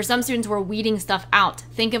 Yeah. For some students, we're weeding stuff out.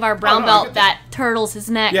 Think of our brown belt that turtles his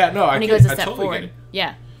neck when he goes a step forward.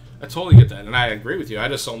 Yeah. I totally get that, and I agree with you. I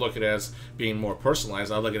just don't look at it as being more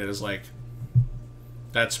personalized. I look at it as like,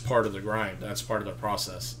 that's part of the grind. That's part of the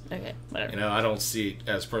process. Okay, whatever. I don't see it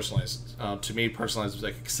as personalized. To me, personalized is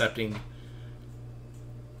like accepting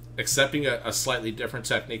a slightly different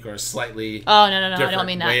technique or a slightly different I don't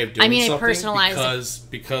mean that. Way of doing I mean something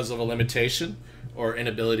personalized because of a limitation or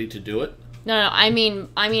inability to do it. No. I mean,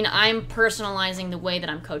 I'm personalizing the way that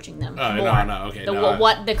I'm coaching them. Oh, more. No. Okay.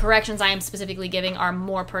 What the corrections I am specifically giving are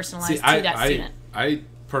more personalized to that student. I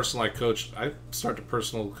start to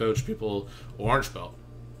personal coach people orange belt.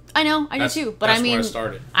 I know, I do too. But that's where I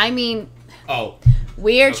started.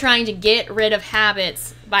 We're trying to get rid of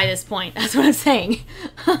habits by this point. That's what I'm saying.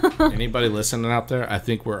 Anybody listening out there, I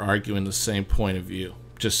think we're arguing the same point of view.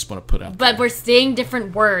 Just want to put out But we're saying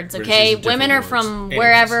different words, okay? Women are from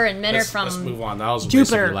wherever, and men are from let's move on. That was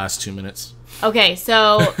Jupiter. The last 2 minutes. Okay,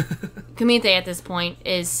 so Kumite at this point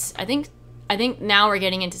is, I think now we're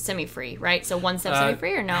getting into semi-free, right? So one step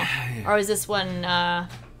semi-free or no? Or is this one...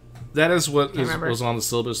 that is what was on the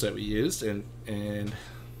syllabus that we used, and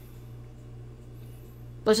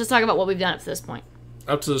let's just talk about what we've done up to this point.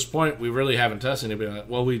 Up to this point, we really haven't tested anybody.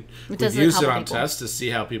 Well, we've used it on tests to see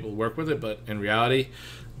how people work with it, but in reality,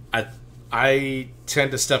 I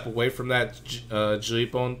tend to step away from that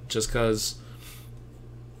Jilipon just because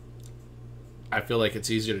I feel like it's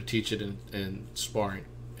easier to teach it in sparring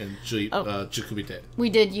in Chukubite. We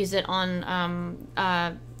did use it on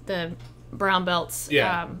the brown belts.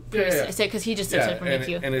 Because he just did it from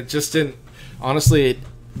EQ. And it just didn't. Honestly,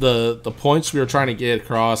 the points we were trying to get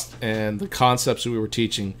across and the concepts we were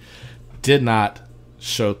teaching did not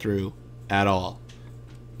show through at all.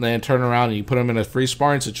 Then turn around and you put them in a free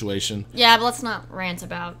sparring situation. Yeah, but let's not rant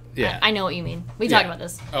about. Yeah, I know what you mean. We talked about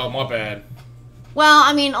this. Oh, my bad. Well,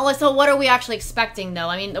 I mean, so what are we actually expecting, though?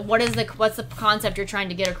 I mean, what's the concept you're trying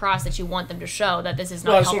to get across that you want them to show that this is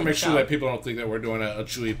not? Well, I just want to make sure that people don't think that we're doing a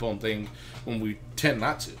Chewy Pon thing when we tend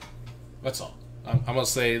not to. That's all. I'm gonna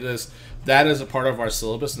say this: that is a part of our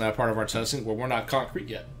syllabus and that part of our testing where we're not concrete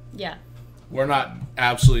yet. Yeah. We're not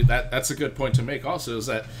absolutely that's a good point to make also, is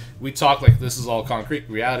that we talk like this is all concrete.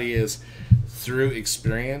 Reality is through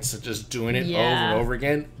experience and just doing it over and over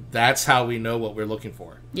again, that's how we know what we're looking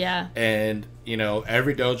for. Yeah. And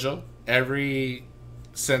every dojo, every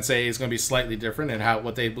sensei is going to be slightly different in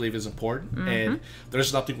what they believe is important, and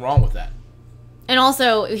there's nothing wrong with that. And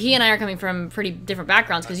also, he and I are coming from pretty different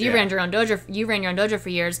backgrounds because you ran your own dojo. You ran your own dojo for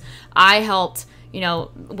years. I helped,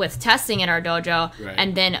 with testing in our dojo,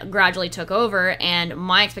 and then gradually took over. And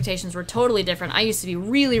my expectations were totally different. I used to be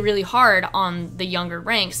really, really hard on the younger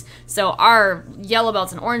ranks. So our yellow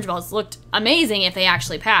belts and orange belts looked amazing if they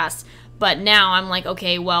actually passed. But now I'm like,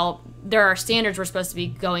 okay, well, there are standards we're supposed to be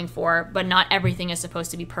going for, but not everything is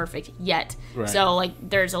supposed to be perfect yet. Right. So,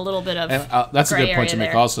 there's a little bit of that's a good point to make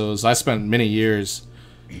there. Also, is I spent many years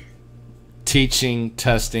teaching,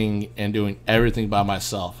 testing, and doing everything by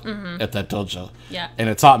myself at that dojo. Yeah. And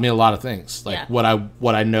it taught me a lot of things, what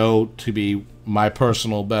I know to be my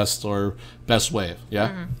personal best or best wave.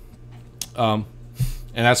 Yeah.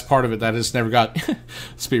 And that's part of it that has never got,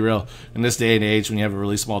 let's be real, in this day and age when you have a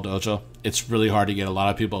really small dojo, it's really hard to get a lot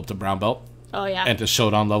of people up to brown belt. Oh, yeah. And to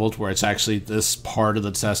Shodan levels where it's actually this part of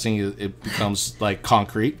the testing, it becomes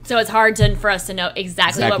concrete. So it's hard for us to know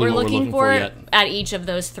exactly what we're looking for at each of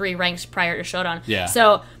those 3 ranks prior to Shodan. Yeah.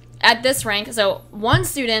 So at this rank, one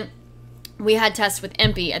student, we had tests with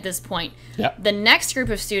Impy at this point. Yep. The next group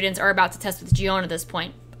of students are about to test with Gion at this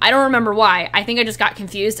point. I don't remember why. I think I just got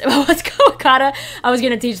confused about what kata I was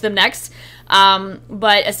going to teach them next.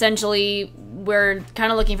 But essentially, we're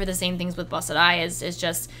kind of looking for the same things with Basadai. Is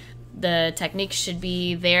just the techniques should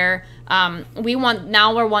be there. We're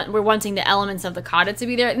wanting the elements of the kata to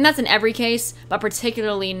be there, and that's in every case. But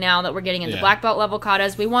particularly now that we're getting into black belt level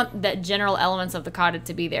katas, we want the general elements of the kata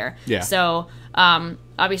to be there. Yeah. So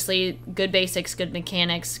obviously, good basics, good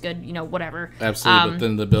mechanics, good whatever. Absolutely, but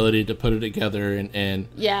then the ability to put it together and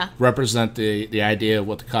represent the idea of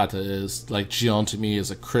what the kata is. Like Gion to me is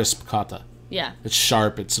a crisp kata. Yeah. It's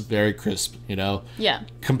sharp. It's very crisp. Yeah.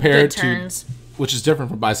 Compared good turns. Which is different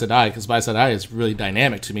from Baisadai, because Baisadai is really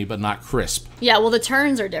dynamic to me, but not crisp. Yeah, well, the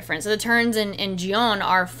turns are different. So the turns in Gion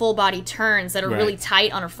are full-body turns that are really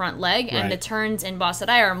tight on a front leg, and the turns in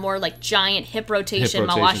Basadai are more like giant hip rotation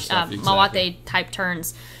Mawate-type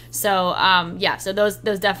turns. So, so those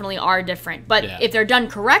definitely are different. But if they're done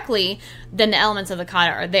correctly, then the elements of the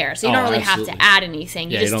kata are there. So you don't really have to add anything.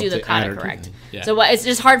 You just do the kata correct. Yeah. So it's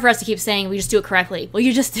just hard for us to keep saying we just do it correctly. Well,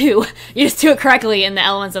 you just do. You just do it correctly, and the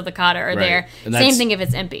elements of the kata are there. And same thing if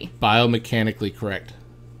it's Impy. Biomechanically correct.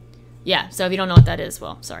 Yeah, so if you don't know what that is,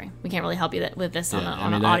 well, sorry. We can't really help you with this on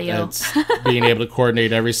audio. That's being able to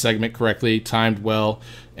coordinate every segment correctly, timed well,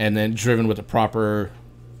 and then driven with the proper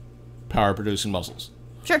power-producing muscles.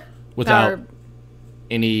 Sure. Without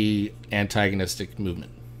any antagonistic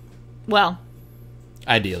movement. Well.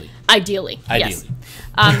 Ideally. Yes.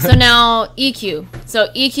 So now EQ. So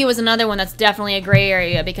EQ is another one that's definitely a gray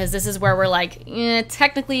area because this is where we're like,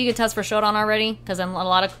 technically you could test for Shodan already because in a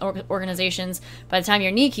lot of organizations, by the time you're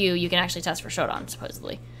in EQ, you can actually test for Shodan,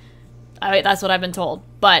 supposedly. That's what I've been told.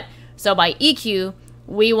 But, so by EQ,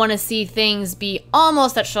 we want to see things be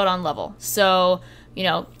almost at Shodan level. So,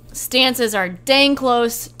 stances are dang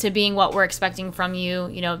close to being what we're expecting from you.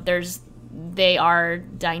 They are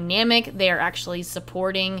dynamic. They are actually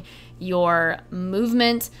supporting your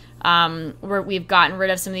movement. We've gotten rid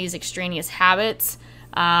of some of these extraneous habits.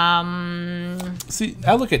 See,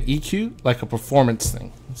 I look at EQ like a performance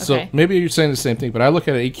thing. So maybe you're saying the same thing, but I look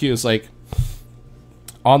at EQ as like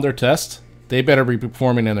on their test, they better be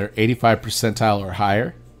performing in their 85 percentile or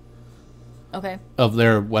higher. Okay. Of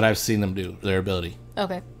what I've seen them do, their ability.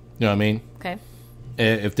 Okay. You know what I mean? Okay.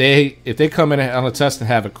 If they come in on a test and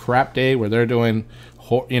have a crap day where they're doing,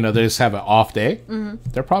 they just have an off day,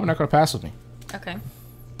 they're probably not going to pass with me. Okay.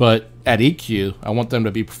 But at EQ, I want them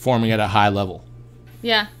to be performing at a high level.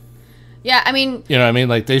 Yeah. Yeah, I mean... You know what I mean?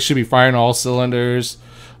 Like, they should be firing all cylinders.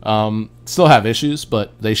 Still have issues,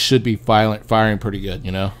 but they should be firing pretty good,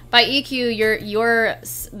 you know? By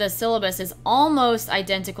EQ, the syllabus is almost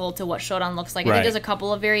identical to what Shodan looks like. I Right. think there's a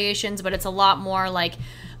couple of variations, but it's a lot more like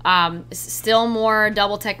still more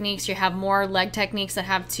double techniques. You have more leg techniques that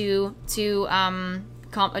have two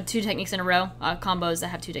techniques in a row, combos that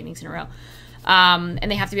have two techniques in a row. And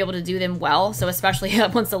they have to be able to do them well. So especially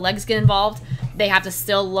once the legs get involved, they have to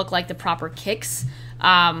still look like the proper kicks.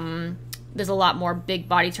 There's a lot more big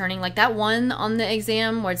body turning, like that one on the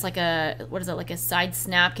exam where it's like like a side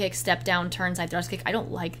snap kick, step down, turn, side thrust kick. I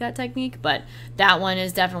don't like that technique, but that one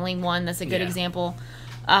is definitely one that's a good example.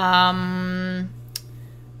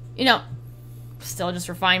 Still just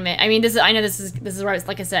refinement. I mean, I know this is where,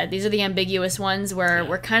 like I said, these are the ambiguous ones where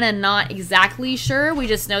we're kind of not exactly sure. We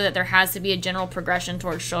just know that there has to be a general progression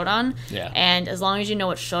towards Shodan. Yeah. And as long as you know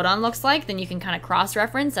what Shodan looks like, then you can kind of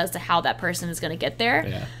cross-reference as to how that person is going to get there.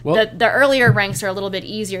 Yeah. Well, the earlier ranks are a little bit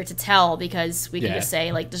easier to tell because we can just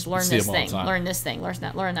say, like, just learn See this them all thing, the time. learn this thing,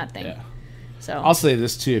 learn that thing. Yeah. So I'll say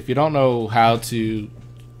this too: if you don't know how to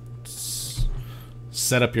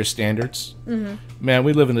set up your standards, man,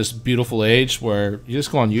 we live in this beautiful age where you just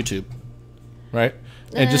go on YouTube, right?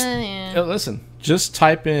 And just listen, just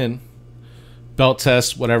type in belt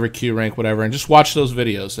test, whatever, Q rank, whatever, and just watch those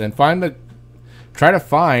videos and try to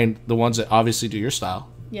find the ones that obviously do your style,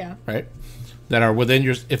 yeah. right? That are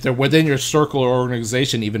if they're within your circle or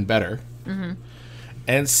organization, even better.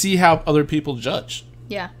 And see how other people judge.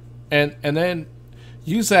 Yeah. And then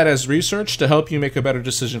use that as research to help you make a better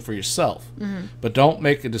decision for yourself. But don't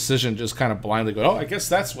make a decision just kind of blindly go, oh, I guess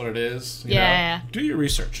that's what it is. You know? Do your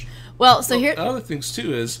research. Well, so here... Other things,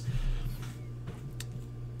 too, is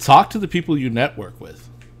talk to the people you network with.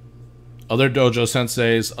 Other dojo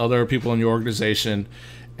senseis, other people in your organization,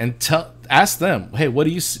 and ask them, hey, what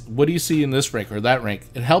do you see in this rank or that rank?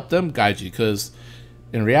 And help them guide you, because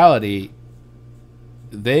in reality,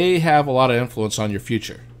 they have a lot of influence on your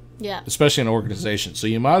future. Yeah. Especially in an organization. So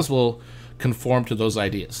you might as well conform to those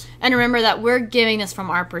ideas. And remember that we're giving this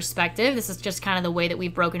from our perspective. This is just kind of the way that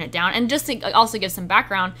we've broken it down. And just to also give some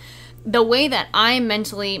background, the way that I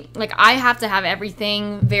mentally, like, I have to have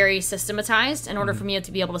everything very systematized in order for me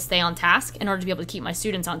to be able to stay on task, in order to be able to keep my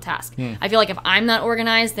students on task. I feel like if I'm not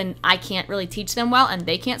organized, then I can't really teach them well, and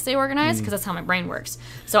they can't stay organized because that's how my brain works.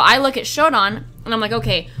 So I look at Shodan, and I'm like,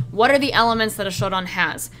 okay, what are the elements that a Shodan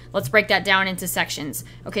has? Let's break that down into sections.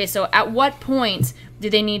 Okay, so at what point do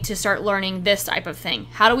they need to start learning this type of thing?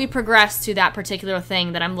 How do we progress to that particular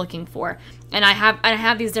thing that I'm looking for? And I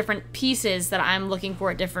have these different pieces that I'm looking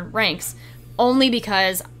for at different ranks, only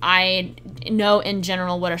because I know in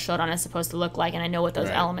general what a Shodan is supposed to look like, and I know what those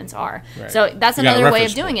elements are. So that's another way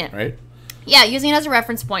of doing it. Right? Yeah, using it as a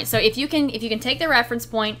reference point. So if you can take the reference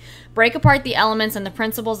point, break apart the elements and the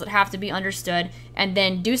principles that have to be understood, and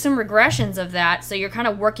then do some regressions of that, so you're kind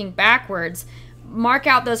of working backwards, mark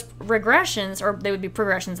out those regressions, or they would be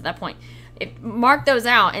progressions at that point. Mark those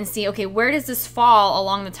out and see, okay, where does this fall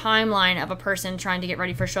along the timeline of a person trying to get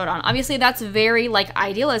ready for Shodan? Obviously, that's very, like,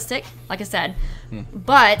 idealistic, like I said,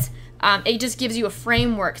 but it just gives you a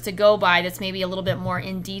framework to go by that's maybe a little bit more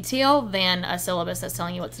in detail than a syllabus that's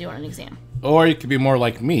telling you what to do on an exam. Or you could be more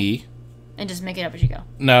like me. And just make it up as you go.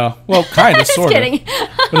 No. Well, kind of, sort of. Just kidding.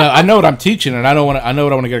 But no, I know what I'm teaching, and I know what I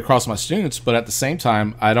want to get across to my students, but at the same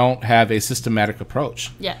time, I don't have a systematic approach.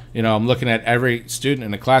 Yeah. You know, I'm looking at every student in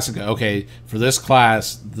the class and go, okay, for this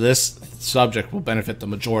class, this subject will benefit the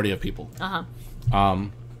majority of people.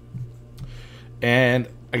 And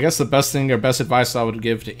I guess the best thing or best advice I would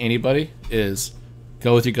give to anybody is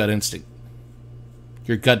go with your gut instinct.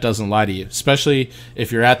 Your gut doesn't lie to you, especially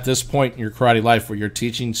if you're at this point in your karate life where you're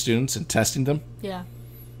teaching students and testing them. Yeah.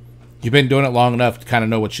 You've been doing it long enough to kind of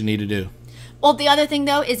know what you need to do. Well, the other thing,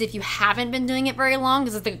 though, is if you haven't been doing it very long,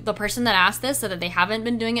 because the person that asked this said that they haven't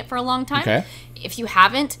been doing it for a long time. Okay. If you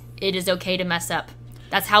haven't, it is okay to mess up.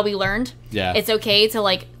 That's how we learned. Yeah. It's okay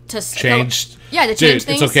to, to change. Yeah, to change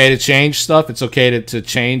things. It's okay to change stuff. It's okay to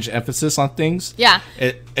change emphasis on things. Yeah.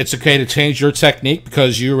 It's okay to change your technique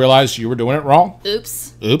because you realized you were doing it wrong.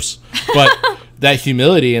 Oops. But that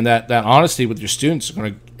humility and that honesty with your students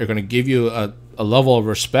are going to give you a level of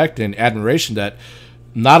respect and admiration that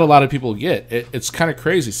not a lot of people get. It's kind of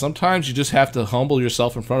crazy. Sometimes you just have to humble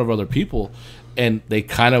yourself in front of other people, and they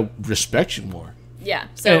kind of respect you more. Yeah.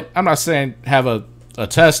 So and I'm not saying have a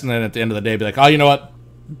test and then at the end of the day be like, oh, you know what?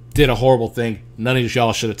 Did a horrible thing. None of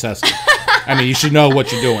y'all should have tested. I mean, you should know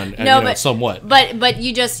what you're doing, No, but somewhat. But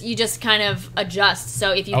you just kind of adjust.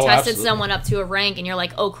 So if you tested absolutely. someone up to a rank and you're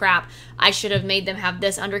like, oh crap, I should have made them have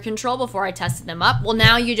this under control before I tested them up. Well,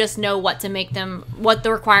 now you just know what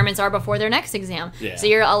the requirements are before their next exam. Yeah. So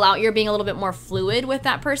you're being a little bit more fluid with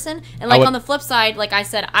that person. And like on the flip side, like I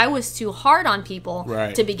said, I was too hard on people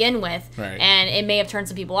to begin with, and it may have turned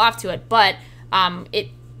some people off to it. But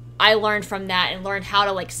I learned from that and learned how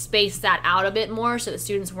to like space that out a bit more so the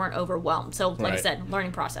students weren't overwhelmed. So like I said,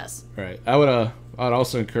 learning process. Right. I'd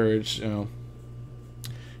also encourage,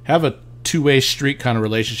 have a two-way street kind of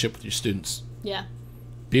relationship with your students. Yeah.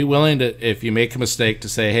 Be willing to, if you make a mistake, to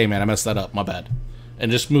say, hey man, I messed that up, my bad.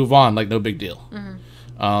 And just move on like no big deal.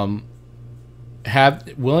 Willing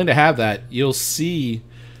to have that, you'll see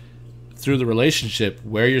through the relationship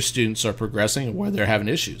where your students are progressing and where they're having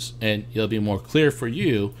issues, and it'll be more clear for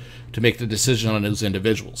you to make the decision on those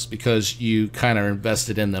individuals because you kind of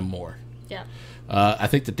invested in them more. Yeah. I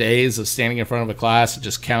think the days of standing in front of a class and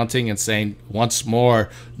just counting and saying once more,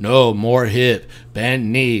 no, more hip,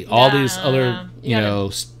 bend knee, all these other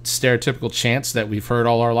stereotypical chants that we've heard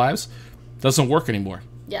all our lives doesn't work anymore.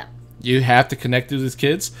 Yeah. You have to connect with these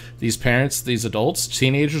kids, these parents, these adults,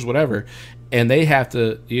 teenagers, whatever. And you have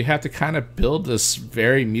to kind of build this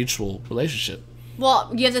very mutual relationship.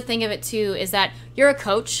 Well, you have to think of it too, is that you're a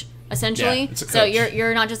coach, essentially. Yeah, it's a coach. So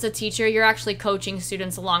you're not just a teacher, you're actually coaching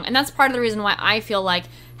students along. And that's part of the reason why I feel like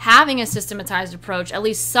having a systematized approach, at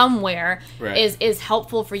least somewhere, is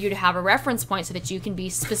helpful for you to have a reference point so that you can be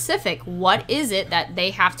specific. What is it that they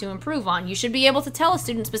have to improve on? You should be able to tell a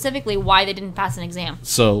student specifically why they didn't pass an exam.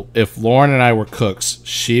 So if Lauren and I were cooks,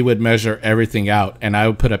 she would measure everything out, and I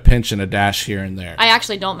would put a pinch and a dash here and there. I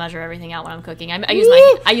actually don't measure everything out when I'm cooking. I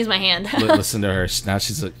use my hand. Listen to her. Now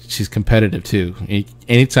she's competitive too.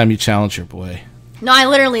 Anytime you challenge her, boy. No, I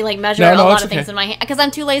literally measure a lot of things in my hand because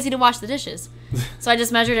I'm too lazy to wash the dishes. So I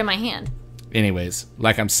just measured in my hand. Anyways,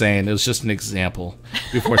 like I'm saying, it was just an example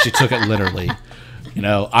before she took it literally.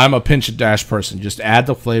 I'm a pinch and dash person. Just add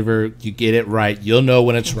the flavor. You get it right. You'll know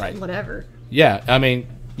when it's right. Whatever. Yeah, I mean,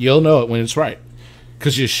 you'll know it when it's right.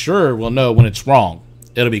 Because you sure will know when it's wrong.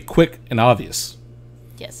 It'll be quick and obvious.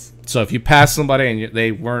 Yes. So if you pass somebody and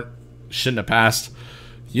they shouldn't have passed,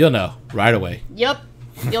 you'll know right away. Yep.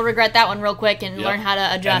 You'll regret that one real quick and learn how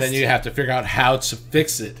to adjust. And then you have to figure out how to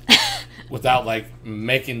fix it without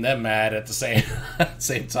making them mad at the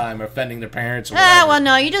same time, offending their parents or whatever. Well,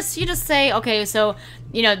 no, you just say, okay, so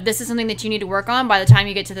this is something that you need to work on. By the time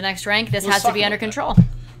you get to the next rank, this has to be under control.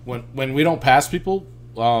 When we don't pass people,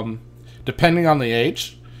 depending on the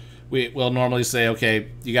age, we'll normally say,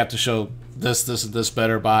 okay, you got to show this, and this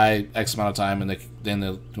better by X amount of time, and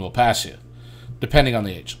then we'll pass you, depending on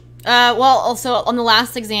the age. Also on the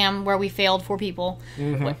last exam where we failed 4 people,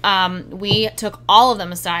 we took all of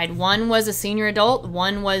them aside. 1 was a senior adult,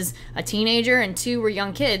 1 was a teenager, and 2 were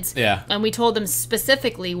young kids. Yeah. And we told them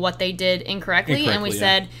specifically what they did incorrectly and we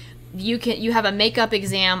said, you have a makeup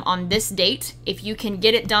exam on this date. If you can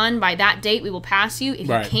get it done by that date, we will pass you. If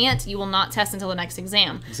you can't, you will not test until the next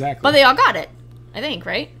exam. Exactly. But they all got it, I think,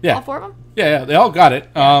 right? Yeah. All 4 of them? Yeah, they all got it.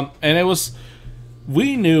 And it was...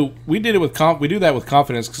 We do that with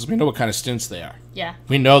confidence because we know what kind of students they are. Yeah.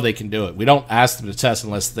 We know they can do it. We don't ask them to test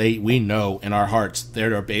unless we know in our hearts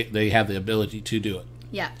they have the ability to do it.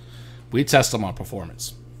 Yeah. We test them on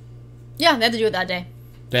performance. Yeah, they have to do it that day.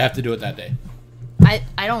 They have to do it that day.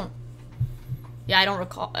 I don't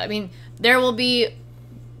recall. I mean, there will be,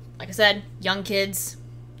 like I said, young kids.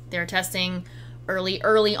 They're testing early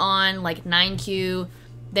on, 9Q.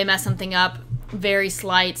 They mess something up, very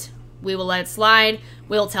slight. We will let it slide.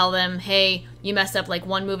 We'll tell them, hey, you messed up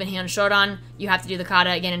 1 move in hand shodan. You have to do the kata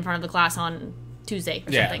again in front of the class on Tuesday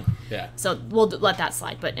or something. Yeah. So we'll let that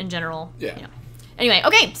slide. But in general, yeah. Anyway,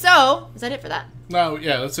 okay. So is that it for that? No,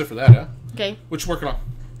 yeah, that's it for that. Yeah. Okay. What you working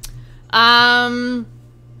on?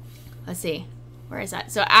 Let's see. Where is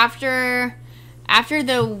that? So after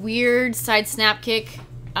the weird side snap kick,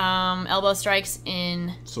 elbow strikes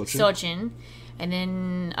in Sochin. And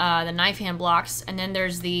then the knife hand blocks, and then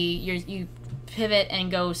there's you pivot and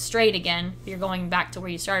go straight again. You're going back to where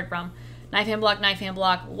you started from. Knife hand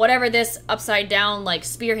block, whatever this upside down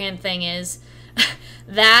spear hand thing is.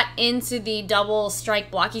 That into the double strike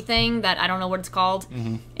blocky thing that I don't know what it's called.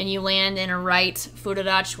 Mm-hmm. And you land in a right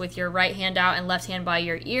fudodachi with your right hand out and left hand by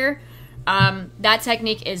your ear. That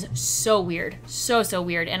technique is so weird. So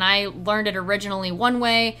weird. And I learned it originally one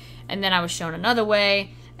way, and then I was shown another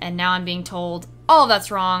way. And now I'm being told, oh, that's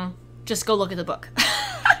wrong. Just go look at the book.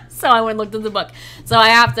 So I went and looked at the book. So I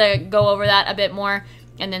have to go over that a bit more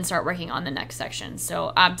and then start working on the next section.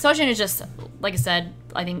 So Sochin is just, like I said,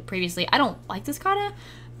 I think previously, I don't like this kata.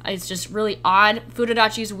 It's just really odd.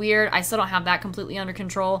 Futodachi is weird. I still don't have that completely under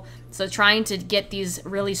control. So trying to get these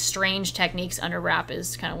really strange techniques under wrap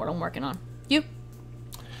is kind of what I'm working on. You?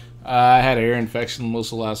 I had an ear infection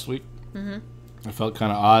most of last week. I felt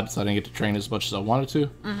kind of odd, so I didn't get to train as much as I wanted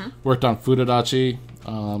to. Worked on Futodachi.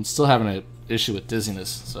 Still having an issue with dizziness,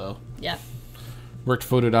 so yeah. Worked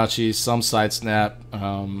Futodachi, some side snap,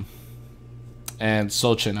 and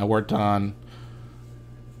Sochin. I worked on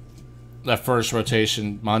that first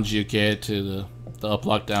rotation, Manjiuke to the up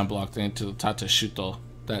block, down block thing to the Tate Shuto.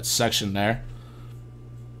 That section there.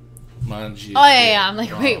 Manjiuke. Oh, yeah. I'm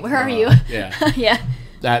like, wait, where are you? Yeah. Yeah.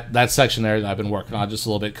 That section there that I've been working on just a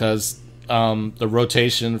little bit because the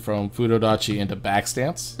rotation from Futodachi into back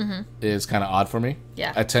stance is kind of odd for me.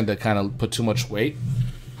 Yeah. I tend to kind of put too much weight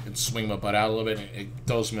and swing my butt out a little bit, and it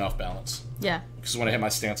throws me off balance. Yeah. Because when I hit my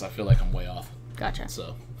stance, I feel like I'm way off. Gotcha.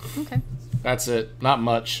 So Okay. that's it. Not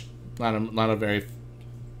much. Not a very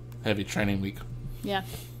heavy training week. Yeah.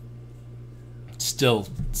 Still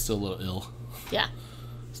a little ill. Yeah.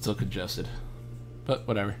 Still congested. But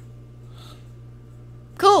whatever.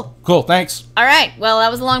 Cool. Cool. Thanks. All right. Well, that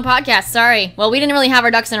was a long podcast. Sorry. Well, we didn't really have our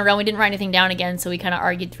ducks in a row. We didn't write anything down again, so we kind of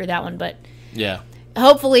argued through that one. But Yeah.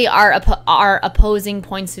 hopefully our opposing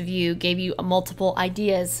points of view gave you multiple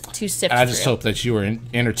ideas to sift I just through. hope that you were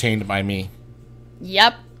entertained by me.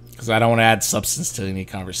 Yep. Because I don't want to add substance to any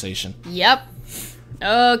conversation. Yep.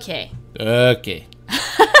 Okay. Okay.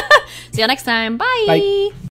 See you next time. Bye. Bye.